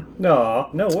 9 though.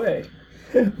 No way.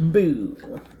 Boo.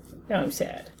 Now I'm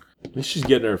sad. At least she's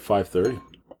getting there at 5:30.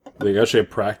 They actually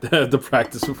have to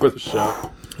practice before the show.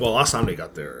 Well, last time they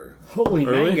got there, Holy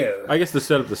Early? mango. I guess to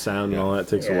set up the sound and all that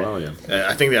takes a while, yeah.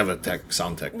 I think they have a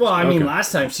sound tech. Well, I mean, Okay.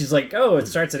 last time she's like, "Oh, it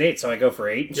starts at 8, so I go for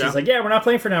 8." And she's Yeah. like, "Yeah, we're not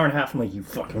playing for an hour and a half." I'm like, "You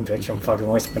fucking bitch! I'm fucking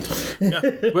wasting."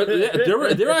 But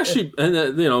they're actually,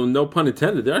 and no pun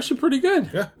intended, they're actually pretty good.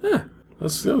 Yeah. I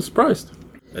was surprised.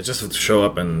 It's just to show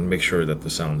up and make sure that the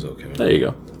sound's okay. There you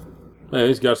go. Hey,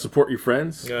 you got to support your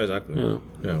friends. Yeah, exactly. Yeah.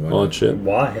 Yeah, why All not? that shit.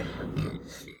 Why?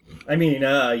 I mean,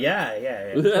 yeah. Yeah.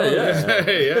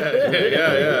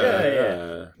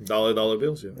 Yeah. Dollar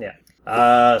bills, yeah.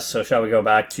 Yeah. So shall we go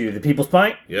back to the People's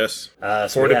Pint? Yes. So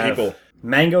For we the have people.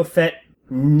 Mango Fet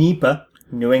Nipa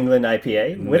New England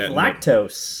IPA with No.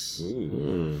 lactose.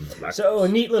 So a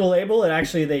neat little label. And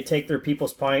actually, they take their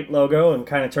People's Pint logo and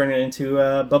kind of turn it into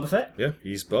Bubba Fett. Yeah,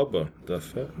 he's Bubba the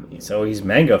Fett. So he's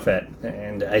Mango Fett,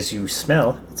 and as you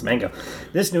smell, it's mango.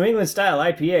 This New England style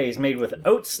IPA is made with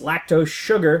oats, lactose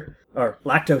sugar,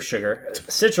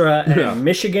 Citra, and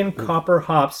Michigan copper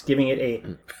hops, giving it a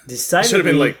decidedly Should have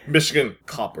been like Michigan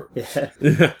Copper.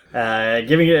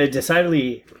 giving it a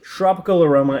decidedly tropical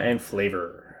aroma and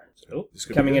flavor. So, This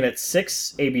could coming be in at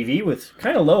 6 ABV with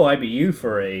kind of low IBU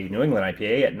for a New England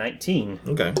IPA at 19.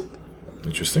 Okay.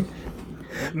 Interesting.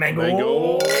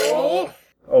 Mango.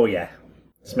 Oh yeah,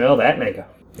 smell that mango.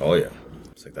 Oh, yeah.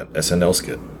 It's like that SNL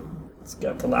skit. It's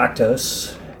got the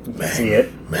lactose. You can see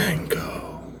it.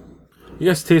 Mango. You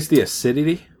guys taste the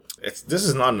acidity? This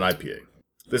is not an IPA.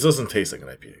 This doesn't taste like an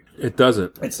IPA. It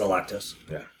doesn't. It's the lactose.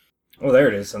 Yeah. Oh, there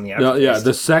it is on the No, aftertaste. yeah,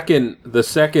 the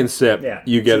second sip, Yeah,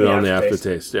 you it's get in it the on the aftertaste.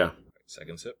 aftertaste. Yeah.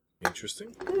 Second sip.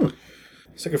 Interesting.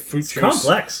 It's like a fruit juice.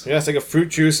 complex. Yeah, it's like a fruit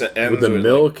juice that ends With the with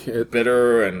milk, like,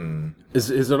 bitter and is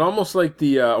it almost like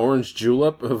the orange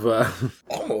julep of?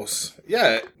 almost.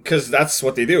 Yeah, because that's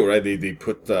what they do, right? They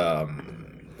put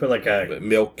Put like a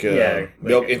milk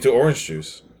milk into orange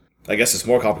juice. I guess it's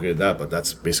more complicated than that, but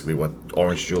that's basically what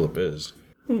orange julep is.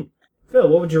 Phil.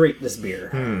 What would you rate this beer?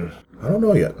 I don't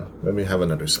know yet. Let me have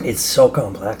another sip. It's so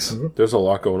complex. There's a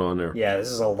lot going on there. Yeah, this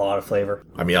is a lot of flavor.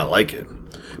 I mean, I like it.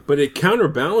 But it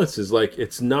counterbalances, like,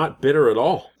 it's not bitter at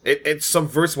all. It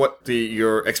subverts what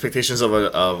your expectations of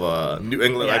a New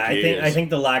England Yeah, IPA is. I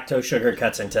think the lactose sugar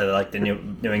cuts into like the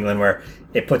New England where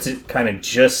it puts it kind of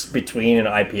just between an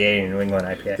IPA and a New England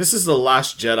IPA. This is the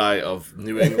last Jedi of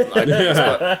New England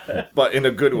IPAs, but in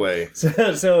a good way.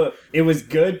 So it was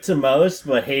good to most,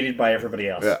 but hated by everybody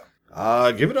else. Yeah.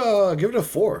 Give it a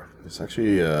 4. It's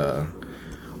actually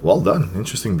well done.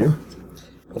 Interesting beer.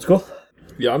 That's cool.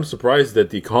 Yeah, I'm surprised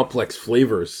that the complex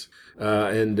flavors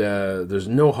and there's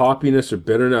no hoppiness or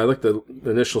bitterness. I like the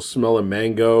initial smell of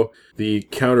mango. The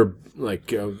counter,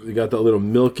 like, you got that little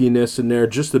milkiness in there.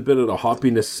 Just a bit of the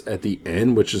hoppiness at the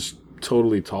end, which is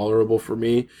totally tolerable for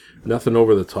me. Nothing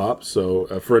over the top. So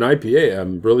for an IPA,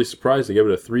 I'm really surprised. I give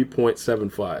it a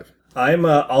 3.75. I'm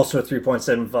also a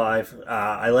 3.75.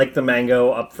 I like the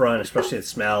mango up front, especially the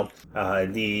smell.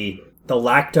 The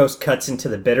lactose cuts into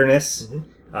the bitterness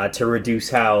to reduce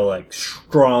how like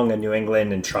strong a New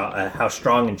England and how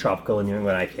strong and tropical a New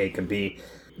England IPA could be.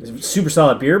 It's a super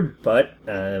solid beer, but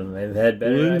I've had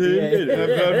better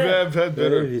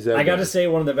IPA. I gotta say,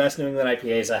 one of the best New England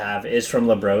IPAs I have is from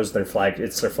LeBros.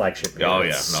 It's their flagship beer. Oh yeah,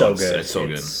 it's so good. It's so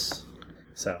good.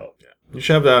 So. You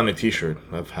should have that on a T-shirt.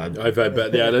 I've had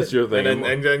bad. Yeah, that's your thing. and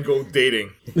then go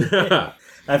dating.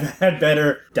 I've had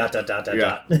better ...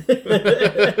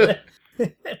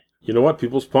 You know what?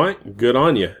 People's Pint, good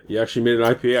on you. You actually made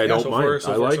an IPA. I don't mind.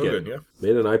 I like it. Good, yeah.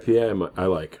 Made an IPA I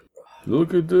like.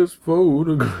 Look at this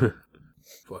photograph.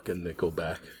 Fucking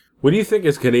Nickelback. What do you think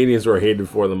as Canadians are hated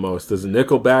for the most? Is it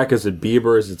Nickelback? Is it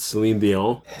Bieber? Is it Celine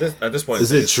Dion? At this point,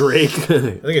 is it Drake? I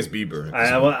think it's Bieber.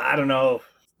 I don't know.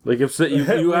 Like if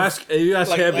you ask heavy, you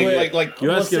ask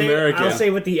American. I'll say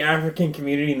with the African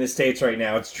community in the States right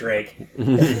now, it's Drake.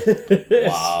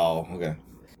 Wow. Okay.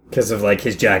 Because of like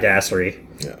his jackassery.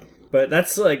 Yeah. But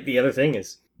that's like the other thing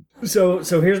is. So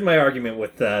here's my argument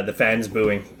with the fans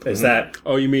booing is that.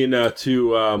 Oh, you mean when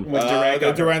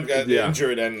Durant got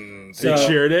injured and they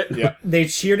cheered it? Yeah. They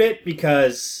cheered it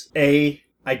because I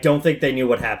don't think they knew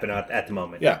what happened at the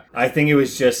moment. Yeah. I think it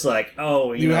was just like,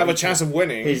 you have a chance of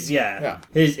winning. It's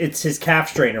his calf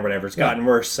strain or whatever. It's gotten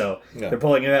worse, so they're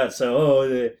pulling it out.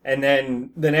 So, and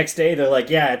then the next day they're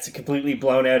like, it's a completely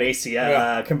blown out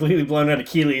ACL, completely blown out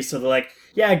Achilles. So they're like,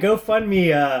 go fund me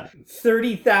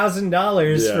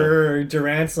 $30,000 for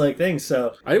Durant's thing.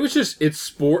 So I was just it's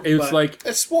sport. It's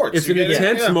sports. It's an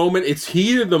intense moment. It's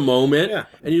heat of the moment,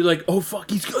 and you're like, oh fuck,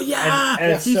 he's good. Yeah,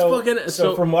 and he's fucking.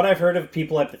 So from what I've heard of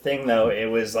people at the thing, though, it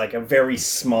was like a very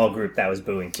small group that was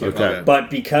booing too. Okay. But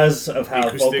because of how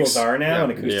Acoustics. vocals are now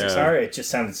and acoustics are, it just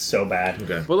sounded so bad.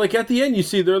 Okay. But like at the end, you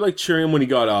see they're like cheering when he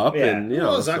got up, and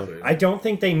exactly. I don't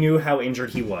think they knew how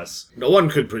injured he was. No one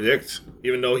could predict,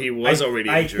 even though he was already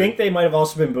injured. I think they might have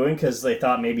also been booing because they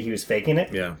thought maybe he was faking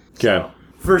it. Yeah. Okay.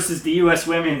 Versus the U.S.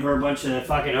 women, who are a bunch of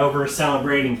fucking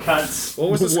over-celebrating cunts. What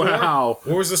was the score? Wow.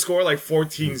 What was the score? Like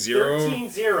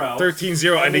 14-0? 13-0.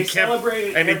 13-0. And they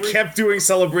celebrated kept doing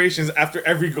celebrations after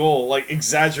every goal. Like,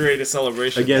 exaggerated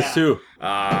celebrations. Against who?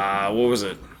 What was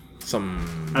it?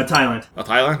 Thailand.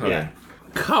 Thailand? Okay. Yeah.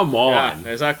 Come on.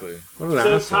 Yeah, exactly. What an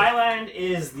So asshole. Thailand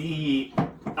is the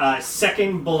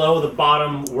second below the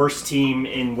bottom worst team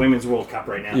in Women's World Cup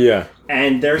right now. Yeah.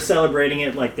 And they're celebrating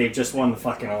it like they've just won the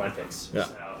fucking Olympics. Yeah.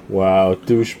 So, Wow,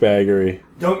 douchebaggery.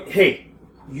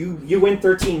 you win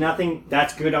 13-0 .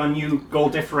 That's good on you. Goal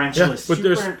differential is But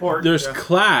super important. there's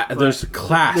class. There's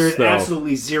class. There's though.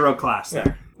 absolutely zero class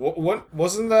there. What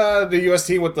wasn't the US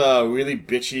team with the really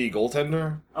bitchy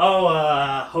goaltender? Oh,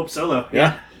 Hope Solo.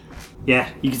 Yeah. Yeah,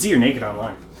 you can see her naked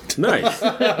online. Nice.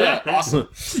 Awesome.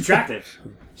 She's attractive.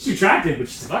 She's attractive, but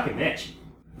she's a fucking bitch.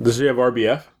 Does she have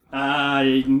RBF?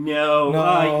 No.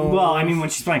 Well, I mean, when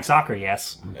she's playing soccer,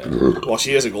 yes. Yeah. Well,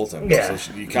 she is a goaltender, Yeah.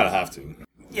 so you kind of have to.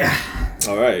 Yeah.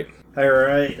 All right.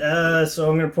 Alright, so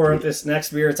I'm going to pour out this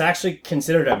next beer. It's actually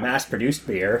considered a mass-produced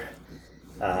beer.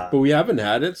 But we haven't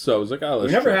had it, so I was like, oh, let's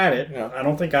We've never try. had it. I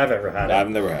don't think I've ever had it. I've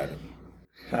never had it.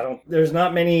 There's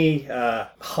not many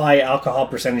high alcohol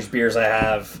percentage beers I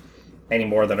have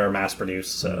anymore that are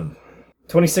mass-produced, so...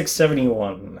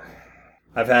 2671.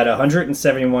 I've had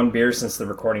 171 beers since the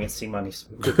recording at C-Money's.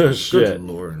 Shit. Good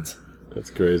lord. That's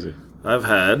crazy. I've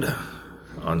had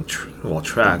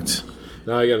tracked.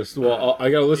 Now I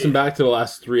gotta listen back to the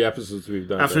last 3 episodes we've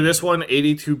done. After this one,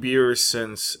 82 beers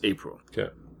since April. Okay.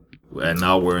 And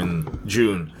now we're in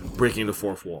June, breaking the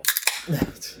fourth wall.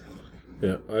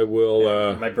 Yeah, I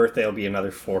will. My birthday will be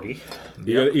another 40.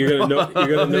 You're gonna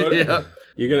notice. Yeah.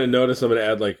 You're gonna notice I'm gonna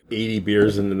add like 80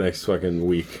 beers in the next fucking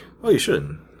week. Oh, you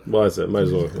shouldn't. Was it? Might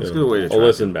as well. It's a good way to I'll track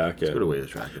listen it. back. It's Yeah. a good way to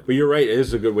track it. But you're right. It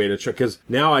is a good way to check because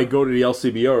now I go to the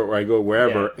LCBO or I go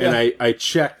wherever and I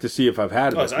check to see if I've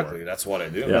had it. Oh, before. exactly. That's what I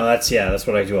do. No, that's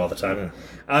what I do all the time.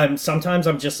 Sometimes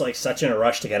I'm just like such in a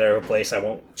rush to get out of a place I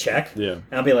won't check. Yeah. And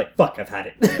I'll be like, fuck, I've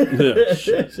had it. Yeah,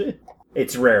 shit.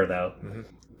 It's rare though,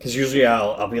 because usually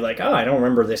I'll be like, oh, I don't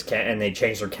remember this can, and they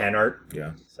change their can art.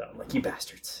 Yeah. So I'm like, you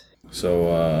bastards.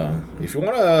 So, if you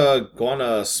want to go on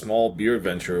a small beer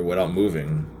adventure without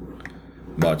moving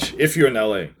much, if you're in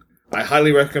LA, I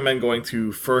highly recommend going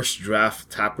to First Draft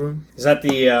Tap Room. Is that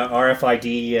the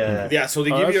RFID? Yeah, so they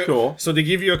give that's you cool. so they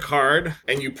give you a card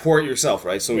and you pour it yourself,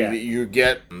 right? So Yeah. you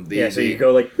get the So you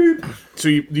go like, boop. so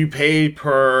you pay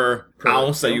per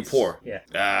ounce that you ounce? pour.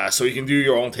 Yeah. So you can do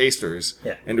your own tasters.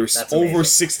 Yeah, And there's that's over amazing.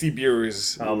 60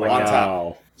 beers Oh my on God. tap.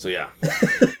 Wow. So yeah.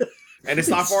 And it's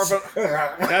not far from.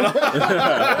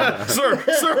 Sir.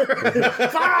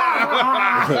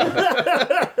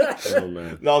 Oh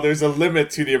man. No, there's a limit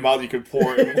to the amount you can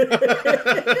pour. Did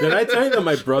I tell you that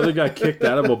my brother got kicked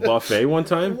out of a buffet one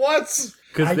time? What?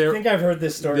 Because I think I've heard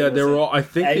this story. yeah, they were all. I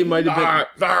think they might have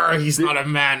been. He's not a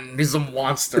man. He's a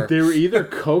monster. They were either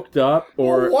coked up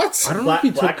or What? I don't know if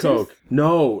he took Black tooth? coke.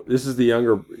 No, this is the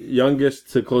youngest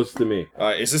to close to me.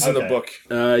 Is this in the Okay. book?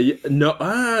 No,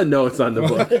 it's not in the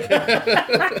book.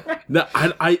 No,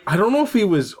 I don't know if he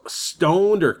was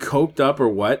stoned or coked up or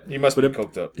what. He must be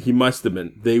coked up. He must have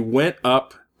been. They went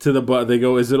up to the bar. They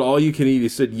go, "Is it all you can eat?" He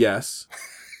said, "Yes."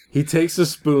 He takes a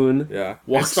spoon. Yeah.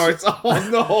 Walks. It starts. Oh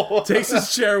no. Takes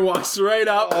his chair, walks right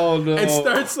up, Oh, no. and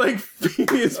starts like feeding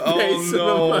his Oh, face.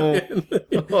 no. In the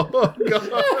Oh god.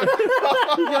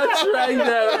 he got dragged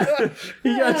out.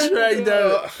 He got dragged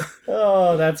out.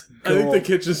 Oh, that's I cool. think the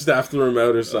kitchen staff threw him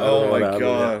out or something. I don't Oh know what my happened.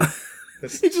 god. He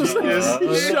just like,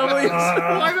 he's shoveling.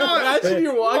 Why not? Imagine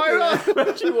you're walking.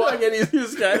 Imagine you walking and he's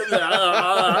just kind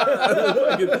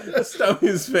of stuffing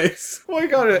his face. Oh my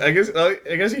god. I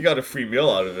guess he got a free meal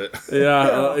out of it.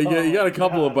 Yeah, you got a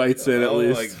couple of bites in at Oh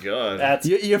least. my god. That's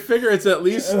You figure it's at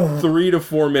least 3 to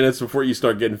 4 minutes before you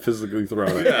start getting physically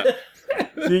thrown out. Yeah.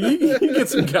 You get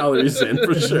some calories in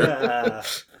for sure.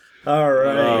 all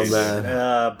right. Oh,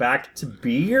 man. Back to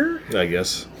beer. I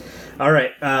guess. All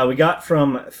right. We got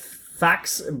from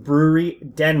Fax Brewery,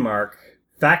 Denmark.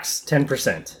 Fax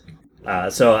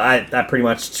 10%. So that pretty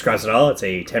much describes it all. It's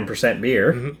a 10%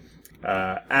 beer.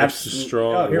 Extra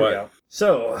strong. Oh, here what? we go.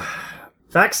 So,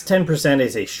 Fax 10%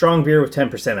 is a strong beer with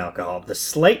 10% alcohol. The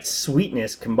slight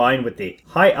sweetness combined with the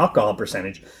high alcohol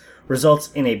percentage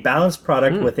results in a balanced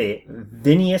product with a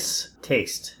vinous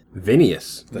taste.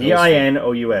 Vinous. Vinous.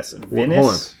 Hold on.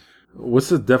 Vinous. What's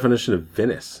the definition of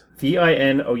Vinous?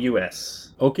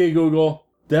 Vinous. Okay, Google.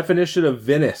 Definition of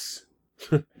Vinous.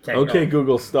 Okay,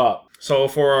 Google, stop. So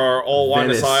for our all wine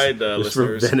Venice. aside It's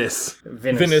for listeners,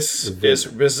 Venice. Venice is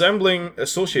resembling,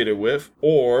 associated with,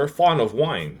 or fond of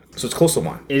wine. So it's close to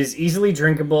wine. It is easily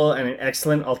drinkable and an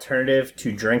excellent alternative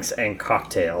to drinks and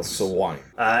cocktails. So wine.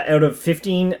 Out of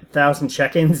 15,000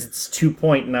 check-ins, it's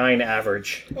 2.9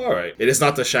 average. All right. It is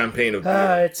not the champagne of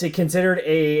beer. It's considered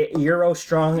a Euro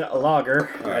strong lager.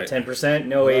 right. 10%,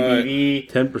 no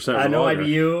ABV. 10% No lager.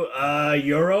 IBU.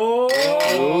 Euro.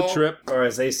 Road trip. Or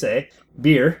as they say,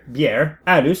 beer,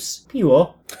 alus,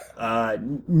 piwo,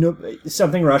 no,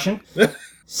 something Russian.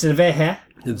 Sylvehe.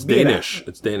 It's Beer. Danish.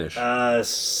 It's Danish.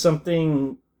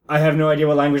 Something, I have no idea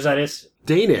what language that is.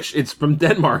 Danish. It's from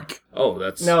Denmark. Oh,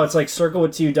 that's... No, it's like circle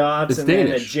with 2 dots It's and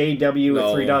Danish. then a JW with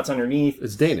No. 3 dots underneath.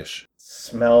 It's Danish.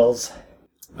 Smells,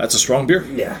 That's a strong beer?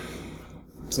 yeah.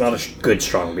 It's not a good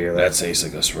strong beer, though. That tastes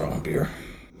like a strong beer.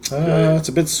 It's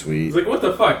a bit sweet. Like, what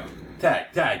the fuck? Tag.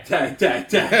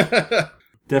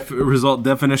 Result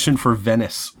definition for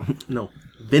Venice. No.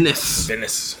 Venice.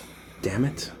 Venice. Damn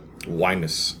it.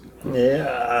 Winess.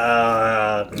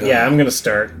 Yeah, I'm gonna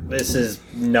start. This is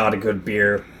not a good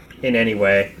beer in any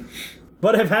way.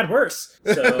 But I've had worse.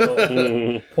 So,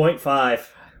 0.5.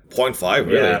 0.5,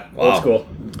 really? Yeah, Wow. old school.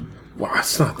 Wow,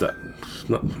 it's not that.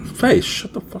 Not, face,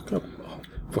 shut the fuck up. Oh,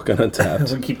 fucking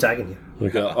untapped. We keep tagging you.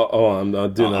 Okay. I'm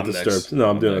not doing not I'm disturbed. next. No,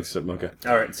 I'm doing not next. disturbed. Okay.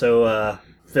 Alright, so,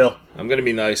 Phil. I'm going to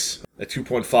be nice. At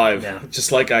 2.5. Yeah.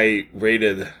 Just like I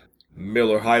rated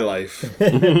Miller High Life.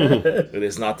 It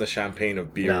is not the champagne of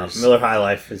No, beers. Miller High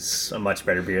Life is a much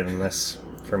better beer than this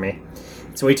for me.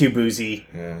 It's way too boozy.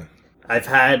 Yeah. I've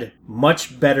had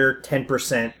much better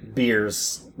 10%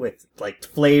 beers with like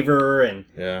flavor and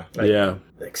Yeah. Yeah.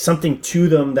 like something to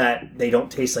them that they don't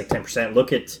taste like 10%.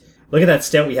 Look at that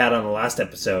stout we had on the last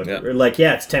episode. Yeah. We're like,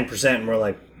 yeah, it's 10%, and we're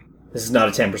like, this is not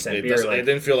a 10% It, beer. doesn't, Like, it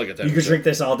didn't feel like a 10%. you could drink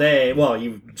this all day. Well,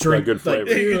 you drink good like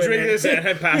flavor. two You and drink then- this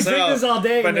and pass you drink out. this all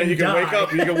day but and then you can die. wake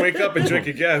up. You can wake up and drink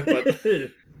again. But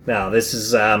No, this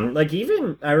is like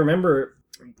even I remember.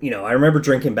 I remember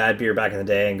drinking bad beer back in the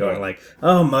day and going like,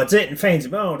 "Oh, Mud's it and Fane's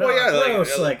Moan,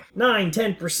 gross, like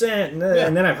 9-10%," and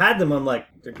then I've had them. I'm like,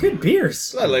 they're good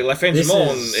beers. Like Fane's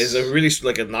Moan is a really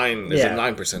like a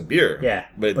 9% beer. Yeah,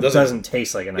 but it doesn't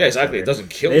taste like a 9%. Yeah, exactly. Beer. It doesn't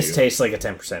kill This you. tastes like a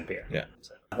 10% beer. Yeah.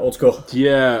 Old school.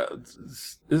 Yeah,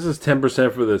 this is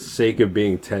 10% for the sake of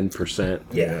being 10%.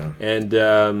 Yeah. And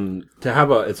to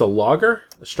have it's a lager,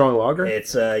 a strong lager.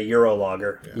 It's a Euro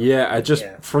lager. Yeah,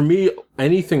 for me,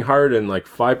 anything higher than like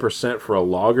 5% for a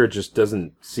lager just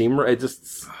doesn't seem right. It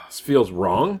just feels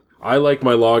wrong. I like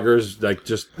my lagers like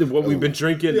just what we've been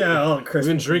drinking. Yeah, we've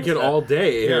been drinking all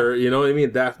day here. You know what I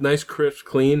mean? That nice, crisp,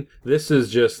 clean. This is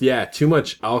just too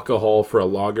much alcohol for a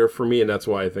lager for me, and that's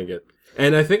why I think it.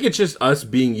 And I think it's just us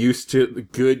being used to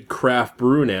good craft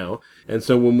brew now. And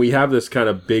so when we have this kind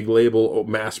of big label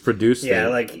mass-produced Yeah,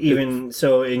 thing, like even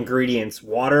so ingredients,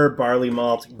 water, barley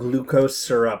malt, glucose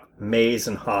syrup, maize,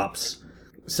 and hops.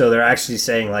 So they're actually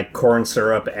saying like corn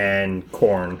syrup and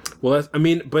corn. Well,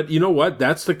 but you know what?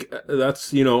 That's having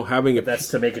a... That's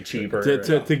to make it cheaper.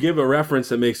 To give a reference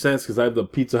that makes sense, because I have the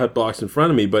Pizza Hut box in front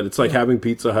of me, but it's like having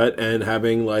Pizza Hut and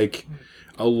having like...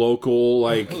 a local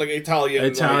like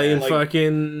Italian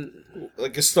fucking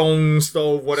like a stone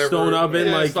stove, whatever, stone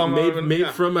oven, made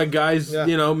from a guy's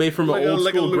made from an old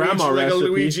school grandma recipe, like a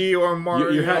Luigi or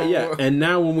Mario. And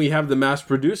now when we have the mass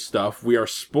produced stuff, we are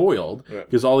spoiled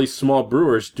because all these small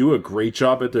brewers do a great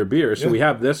job at their beer. So we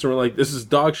have this, and we're like, this is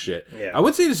dog shit. Yeah. I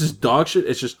would say this is dog shit.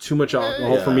 It's just too much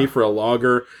alcohol for me for a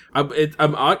lager.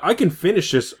 I can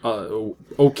finish this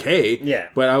okay. Yeah.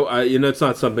 But I it's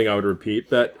not something I would repeat.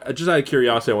 But just out of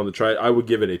curiosity, I wanted to try it. I would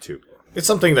give it a 2. It's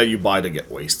something that you buy to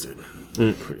get wasted.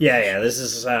 Yeah. This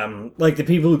is like the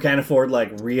people who can't afford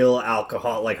like real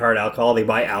alcohol, like hard alcohol, they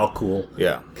buy Alcool.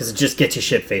 Yeah. Because it just gets you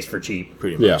shit faced for cheap.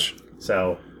 Pretty much.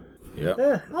 So.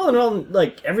 Yeah. All in all,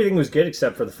 like everything was good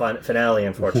except for the finale,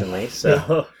 unfortunately.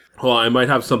 So. Well, I might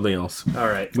have something else. All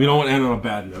right. We don't want to end on a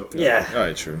bad note. Yeah. All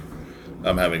right, true.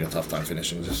 I'm having a tough time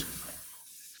finishing this.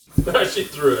 She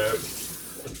threw it out.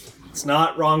 It's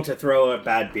not wrong to throw a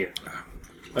bad beer.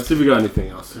 Let's see if we got anything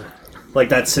else. Like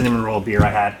that cinnamon roll beer I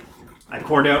had. I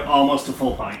poured out almost a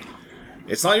full pint.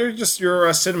 It's not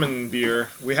your cinnamon beer.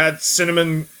 We had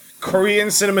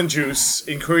Korean cinnamon juice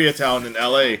in Koreatown in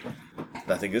LA.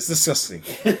 That thing is disgusting.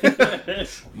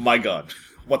 My God.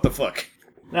 What the fuck?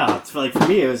 No, it's like for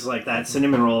me, it was like that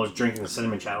cinnamon roll was drinking the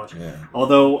cinnamon challenge. Yeah.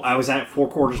 Although I was at Four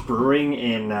Quarters Brewing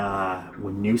in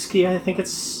Winooski, I think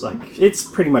it's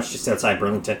pretty much just outside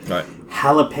Burlington. Right.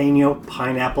 Jalapeno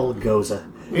pineapple goza.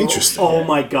 Interesting. Oh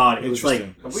my God! It was like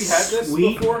Have we had this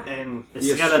sweet before? and The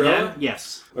it's got Australia?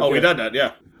 yes. Oh, we did that,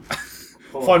 yeah.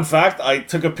 Fun fact, I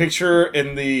took a picture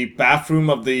in the bathroom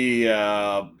of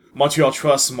the Montreal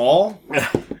Trust Mall.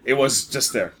 It was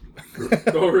just there.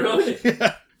 Oh, really?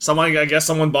 I guess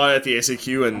someone bought it at the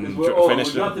ACQ and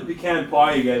finished we got it. the pecan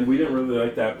pie again. We didn't really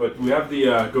like that, but we have the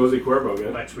Goze Cuervo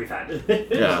again. Which we've had.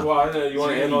 Yeah. Well, you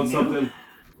want to end on something?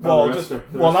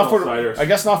 Well, not for I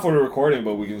guess not for the recording,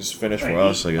 but we can just finish for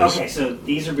us, I guess. Okay, so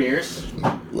these are beers.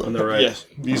 On the right. Yes,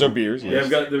 these are beers. Yes.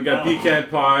 Yeah, they've got pecan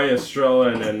pie, Estrella,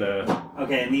 and then.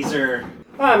 Okay, and these are.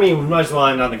 I mean, might as well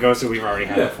end on the Goza we've already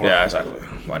had before. Yeah, exactly.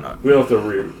 Why not? We don't have to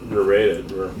re-rate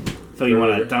it. So you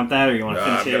want to dump that, or you want to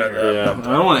finish it? Or- Yeah, I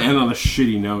don't want to end on a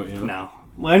shitty note. You know? No.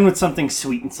 We'll end with something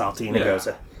sweet and salty in the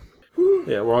Goza.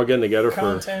 Yeah, we're all getting together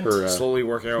Content. for Slowly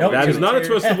working out. Nope. that is not a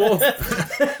twistable.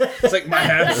 It's like my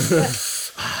head.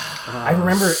 I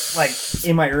remember, like,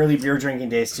 in my early beer drinking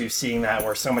days, too, seeing that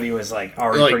where somebody was, like,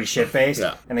 already Like, pretty shit-faced,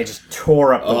 yeah. and they just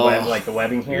tore up the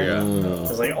webbing here. Yeah. I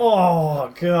was like,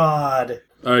 oh, God.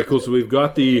 All right, cool. So we're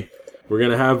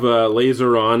gonna have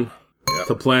Laser on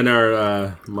to plan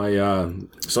our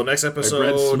So next episode,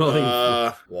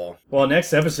 bread-smelling- Well,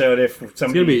 next episode, if It's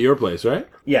somebody... gonna be at your place, right?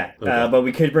 Yeah, but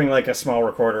we could bring, like, a small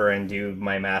recorder and do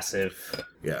my massive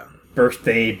yeah.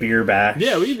 birthday beer bash.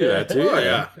 Yeah, we can do that too. Oh,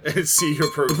 yeah. And see your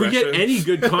If progression. we get any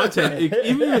good content,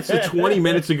 even if it's 20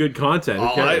 minutes of good content, who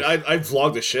cares? I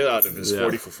vlogged the shit out of this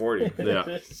 40 for 40.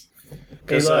 Yeah.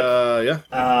 Because,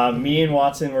 yeah. Me and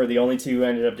Watson were the only two who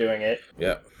ended up doing it.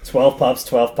 Yeah. 12 pups,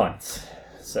 12 pints.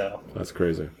 So... That's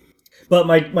crazy. But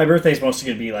my birthday's mostly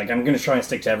going to be, like, I'm going to try and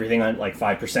stick to everything on, like,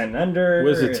 5% and under.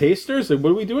 What is it, tasters? Like, what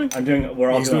are we doing? We're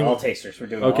all doing all tasters. We're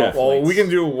doing Okay. all Well, flights. we can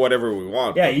do whatever we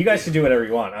want. Yeah, you guys can do whatever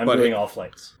you want. I'm But doing it- all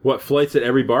flights. What, flights at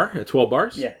every bar? At 12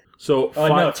 bars? Yeah. So, Oh,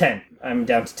 no, 10. I'm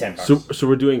down to $10. So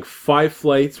we're doing 5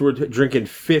 flights. We're drinking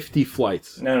 50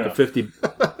 flights. No. 50.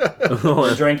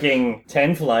 We're drinking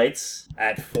 10 flights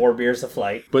at 4 beers a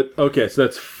flight But okay, so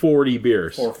that's 40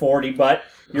 beers. for 40, but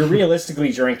you're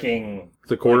realistically drinking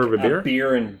It's a quarter of a beer. a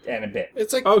beer and a bit.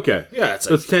 It's like Okay. yeah, it's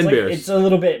So it's 10 Like, beers. it's a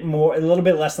little bit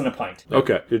less than a pint.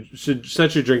 Okay, you're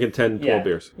essentially drinking 10, 12 Yeah.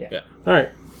 beers. Yeah. yeah, All right.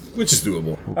 which is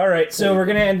doable. All right, so we're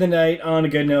gonna end the night on a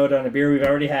good note on a beer we've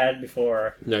already had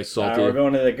before. Nice salty. We're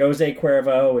going to the Gose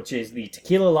Cuervo, which is the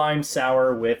tequila lime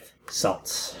sour with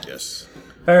salts. Yes.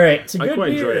 All right, it's a I good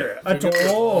quite enjoy beer. it. A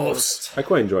toast. I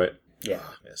quite enjoy it. Yeah.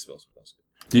 Yeah, it smells good.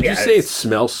 Did Yeah, you say it it's-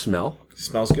 smell?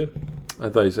 Smells good. I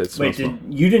thought you said it Wait, smell.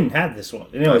 you didn't have this one?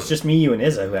 No, it's just me, you, and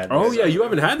Izza who had this. Oh yeah, you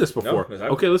haven't had this before. No, exactly.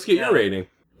 Okay, let's get Yeah. your rating.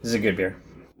 This is a good beer.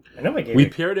 I know I gave We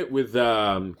it paired it with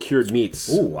cured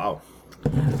meats. Ooh, wow.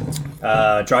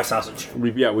 dry sausage.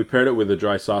 We paired it with the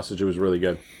dry sausage. It was really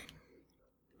good.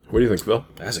 What do you think, Phil?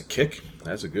 That's a kick.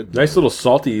 That's a good. Nice little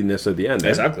saltiness at the end. Eh?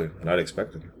 Exactly. Not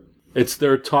expected. It's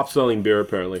their top-selling beer,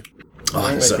 apparently. Oh,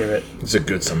 I give it. it's a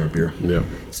good summer beer. Yeah.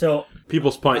 So,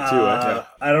 People's Pint too. Eh?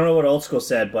 I don't know what Old School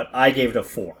said, but I gave it a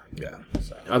 4. Yeah.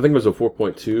 I think it was a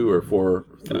 4.2 or 4.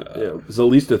 Yeah, it was at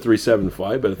least a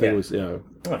 3.75, but I think Yeah. it was Oh,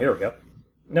 here we go.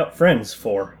 No, Friends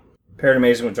 4. Paired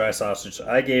amazing with dry sausage.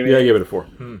 I gave it. Yeah, I gave it a 4.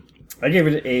 I gave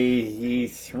it a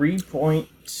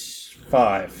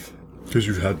 3.5. Because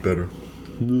you've had better.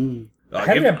 I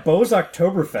had it at Bo's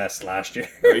Oktoberfest last year.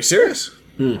 Are you serious?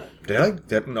 Did I?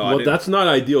 No, I Well, didn't. that's not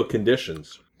ideal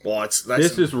conditions. Well, that's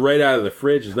This is right out of the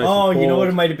fridge. It's nice Oh, and you know what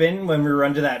it cold. might have been when we were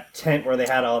under that tent where they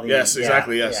had all the. Yes, yeah,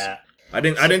 exactly, yes. Yeah. I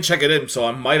didn't check it in, so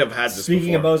I might have had this.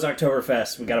 Speaking before. of Bo's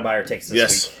Oktoberfest, we got to buy our tickets this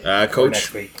Yes, week. Or Coach.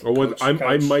 next week. Or when, I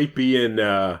Coach. might be in.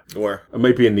 Where? I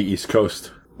might be in the East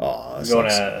Coast. Oh, that Going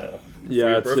sucks. to.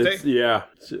 Yeah, birthday?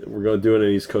 we're going to do an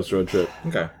East Coast road trip.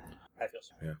 Okay, I feel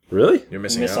so. Really? you're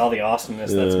missing Miss out. all the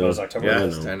awesomeness that's Bo's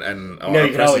Oktoberfest. Yeah, I know. and You our know,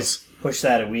 you can always presents. push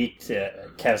that a week to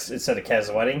Kev's instead of Kev's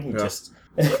wedding. You just.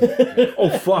 Oh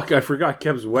fuck! I forgot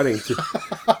Kev's wedding too.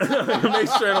 Make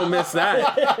sure I don't miss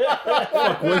that.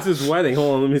 Fuck! When's his wedding?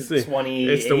 Hold on, let me see. 28.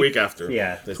 It's the week after.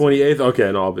 Yeah. 28th.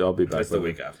 Okay, no, I'll be back. It's the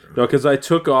week after. No, because I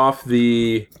took off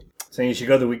the. So you should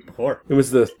go the week before. It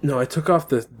was the no. I took off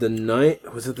the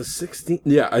night. Was it the 16th?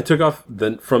 Yeah, I took off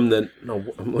from the. No,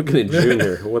 I'm looking at June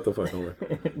here. What the fuck? Hold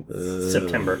on.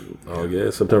 September. Oh yeah,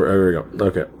 September. There we go.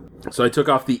 Okay. So I took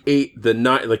off the 8th, the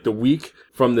 9th, like the week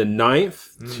from the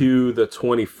 9th to the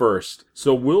 21st.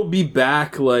 So we'll be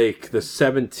back like the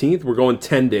 17th. We're going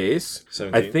 10 days.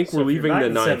 17th. I think we're leaving the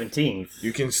 9th. 17th.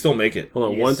 You can still make it. Hold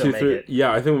on, You can 1, still 2, make 3. it.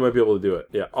 Yeah, I think we might be able to do it.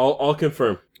 Yeah, I'll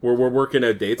confirm. We're working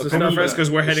out dates and stuff. Oktoberfest because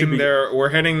we're It should heading be- there. We're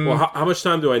heading. Well, how much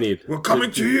time do I need? we're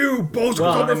coming to you, Bo's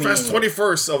Well, I Oktoberfest, mean-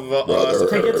 21st of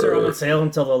Tickets are on sale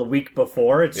until the week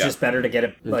before. It's Yeah. just better to get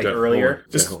it like Okay, earlier.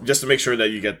 just to make sure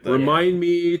that you get the. Remind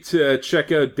me to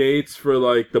check out dates for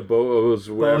like the Bo's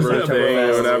whatever Oktoberfest. thing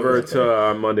or whatever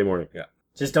to Monday morning.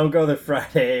 Just don't go the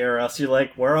Friday, or else you're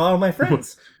like, where are all my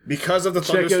friends? Because of the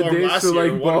Check out thunderstorm dates last for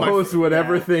year. like one of my- Bo's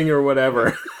whatever Yeah. thing or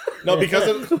whatever. No, because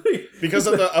of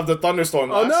the thunderstorm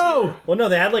Oh last year. no! Well, no,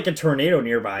 they had like a tornado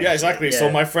nearby. Yeah, exactly. So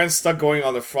Yeah. my friend's stuck going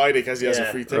on the Friday because he has a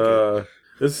Yeah. free ticket.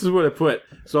 This is what I put.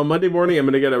 So on Monday morning, I'm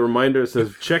gonna get a reminder that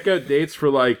says check out dates for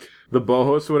like the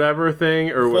Bohos whatever thing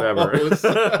or whatever.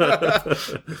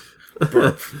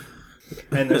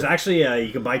 And there's actually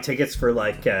you can buy tickets for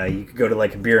like you could go to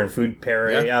like a beer and food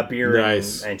pairing, Yeah. beer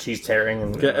Nice. and cheese tearing.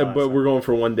 And Okay, but we're going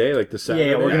for one day, like the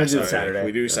Saturday. Yeah, we're gonna Yeah, do it Saturday.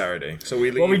 We do Saturday. So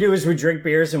we leave. what we do is we drink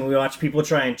beers and we watch people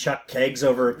try and chuck kegs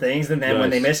over things, and then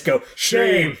when they Nice. miss, go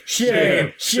shame,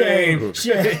 shame, shame,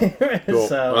 shame. Cool.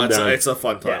 So I'm down. It's a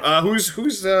fun time. Yeah. Who's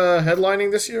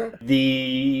headlining this year?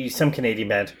 some Canadian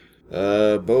band.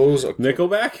 Bo's.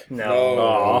 Nickelback? No,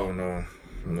 Aw.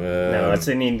 No. no, it's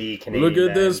an indie Canadian. Look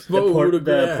at band. this The, the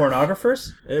photograph.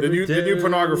 pornographers. The new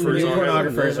pornographers The new are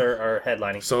pornographers are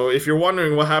headlining. So if you're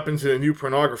wondering what happened to the new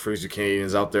pornographers, you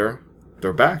Canadians out there,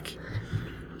 they're back.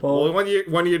 Well, one year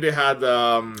they had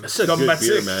That's a Dumb good Met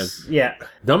beer, Six. man. Yeah,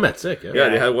 Dumb at sick. Yeah,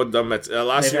 they had one Dumb Met.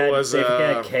 Last year was they've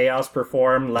had Chaos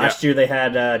perform. Last year they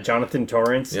had Jonathan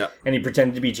Torrance, Yeah. and he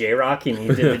pretended to be J Rock, and he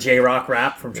did the J Rock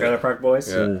rap from Trailer Park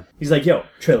Boys. Yeah. He's like, "Yo,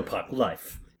 Trailer Park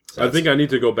Life." I think I need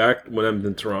to go back when I'm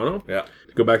in Toronto. yeah.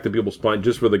 Go back to People's Pint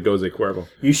just for the Gose Cuervo.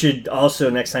 You should also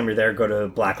next time you're there go to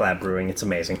Black Lab Brewing. It's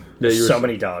amazing. Yeah, There's you were- so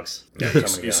many dogs. you so many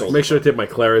dogs. sold Make sure I take my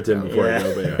claret in before I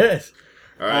go. But yeah.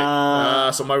 All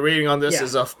right. So my rating on this yeah.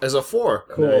 is a 4.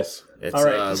 Cool. Nice. It's All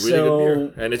right, really so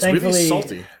good beer, and it's really thankfully-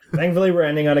 salty. Thankfully, we're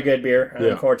ending on a good beer. Yeah.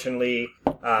 Unfortunately,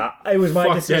 it was my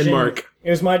Fuck decision. Denmark. It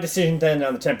was my decision to end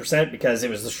on the 10% because it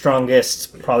was the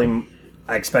strongest. Probably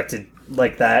I expected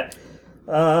like that.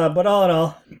 But all in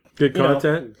all, Good you know,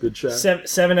 content. Good chat.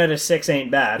 7 out of 6 ain't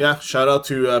bad. Yeah, shout out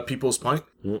to People's Pint.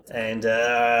 And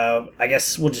I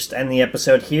guess we'll just end the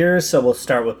episode here. So we'll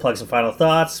start with plugs and final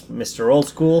thoughts. Mr. Old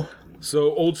School.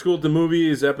 So, Old School at the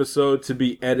Movies episode to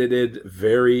be edited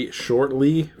very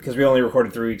shortly. Because we only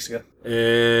recorded 3 weeks ago.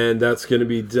 And that's going to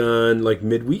be done like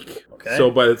midweek. Okay. So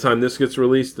by the time this gets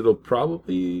released, it'll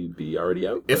probably be already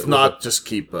out. If not, just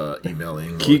keep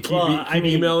emailing. Keep Well, I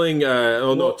mean, emailing.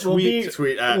 Tweet.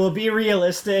 Tweet at. We'll be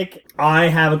realistic. I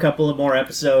have a couple of more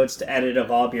episodes to edit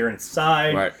of All Beer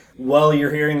Inside. Right. While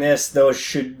you're hearing this, those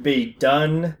should be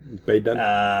done. Done.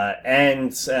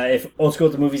 And if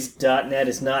oldschoolthemovies.net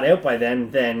is not out by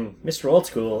then Mr. Old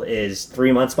School is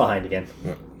 3 months behind again.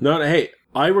 No, hey,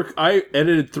 I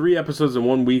edited 3 episodes in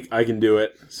 1 week. I can do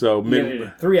it. So We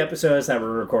edited 3 episodes that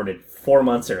were recorded 4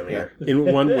 months earlier. in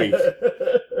 1 week.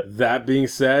 That being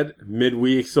said,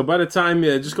 midweek. So by the time,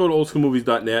 just go to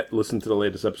oldschoolmovies.net, listen to the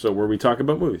latest episode where we talk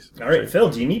about movies. All right, Phil,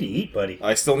 do you need to eat, buddy?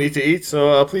 I still need to eat,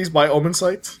 so please buy Omen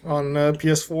Sight on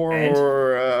PS4 And?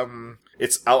 or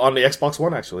it's out on the Xbox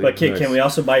One actually. But can we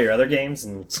also buy your other games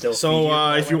and still? So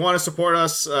feed if you want to support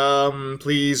us,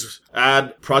 please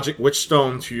add Project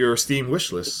Witchstone to your Steam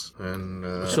wish list.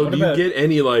 And So What do you about- get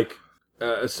any, like,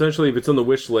 essentially, if it's on the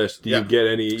wish list, do Yeah. you get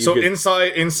any... so get,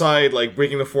 inside like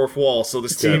breaking the fourth wall. So the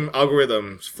Steam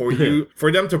algorithms for you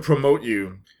for them to promote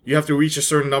you, you have to reach a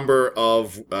certain number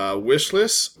of wish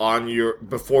lists on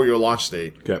before your launch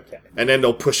date, Okay. and then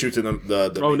they'll push you to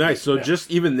the Oh, nice. So just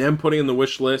even them putting in the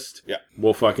wish list, Yeah.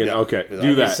 we'll fucking... Yeah. Okay, Yeah.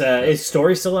 do that. Is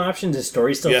story still an option? Does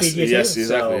story still Yes, feed you too? yes,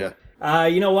 exactly, So,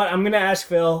 you know what? I'm going to ask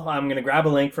Phil. I'm going to grab a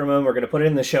link from him. We're going to put it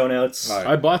in the show notes. All right.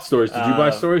 I bought stories. Did you buy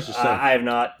stories? Just saying. I have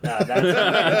not. That's,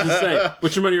 Just saying.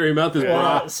 Put your money where your mouth is,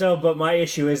 bro. but my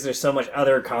issue is there's so much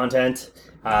other content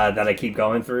that I keep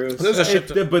going through. There's a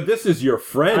shit. But this is your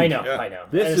friend. I know, I know.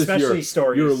 This And is especially your,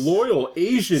 stories. your loyal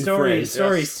Asian friend.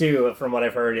 Stories too, from what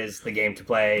I've heard, is the game to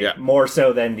play Yeah. more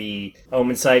so than the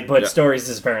Omen site. But Yeah. Stories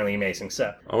is apparently amazing.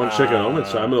 So I want to check out Omen,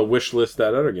 so I'm going to wish list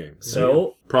that other game.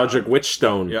 So Project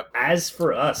Witchstone. Yep. as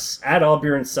for us at All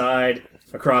Beer Inside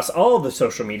across all the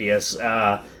social medias,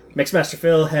 Mixmaster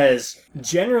Phil has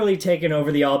generally taken over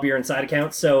the All Beer Inside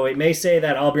account, so it may say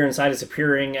that All Beer Inside is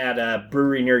appearing at a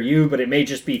brewery near you, but it may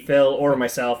just be Phil or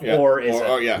myself, Yeah. or is it?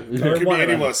 Or or it could be one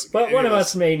any of of us. us. But Any one of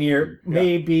us may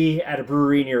be at a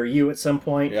brewery near you at some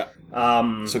point. Yeah.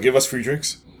 So give us free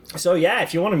drinks. So yeah,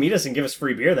 if you want to meet us and give us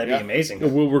free beer, that'd Yeah. be amazing.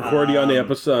 We'll record you on the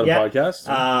episode yeah. podcast.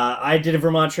 I did a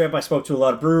Vermont trip. I spoke to a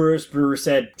lot of brewers. Brewers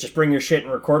said, just bring your shit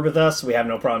and record with us. We have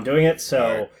no problem doing it. So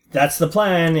Right. that's the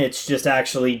plan. It's just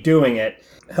actually doing it.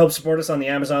 Help support us on the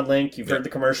Amazon link. You've heard the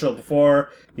commercial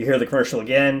before. You hear the commercial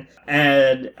again.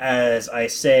 And as I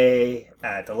say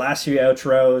at the last few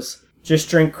outros, just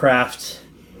drink craft,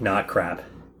 not crap.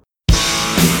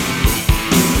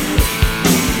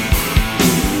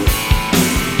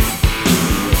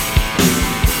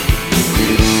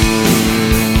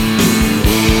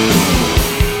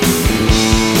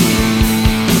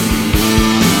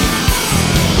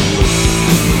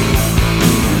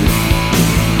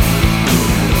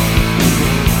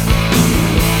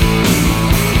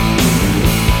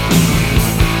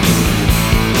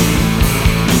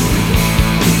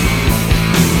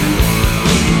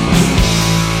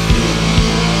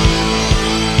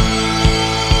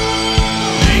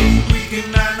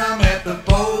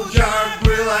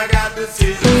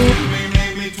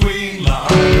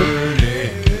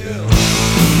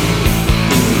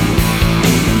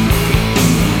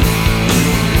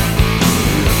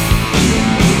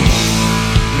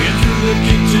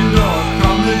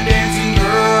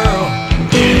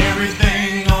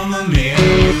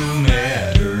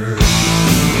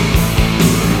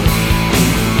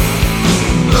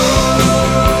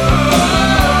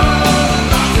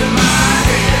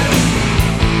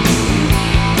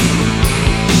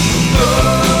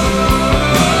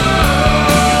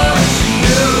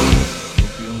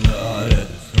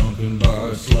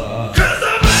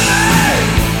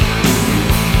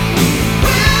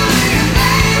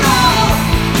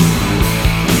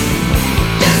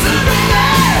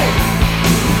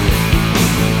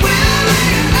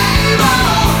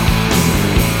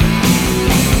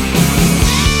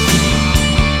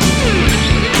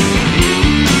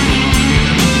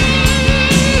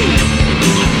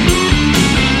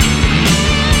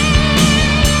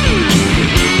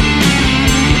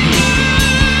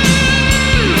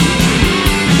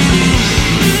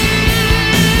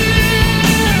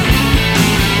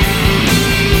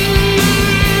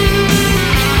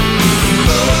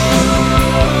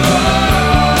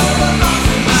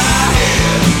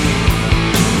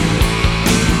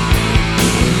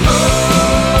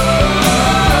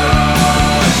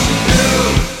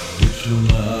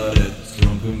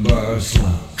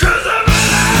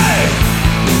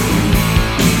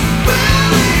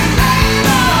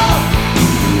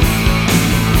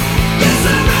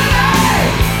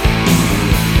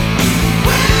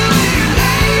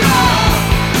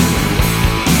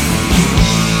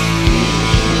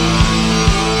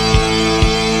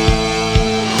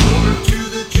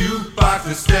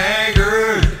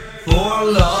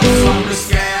 to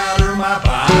scatter my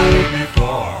bile.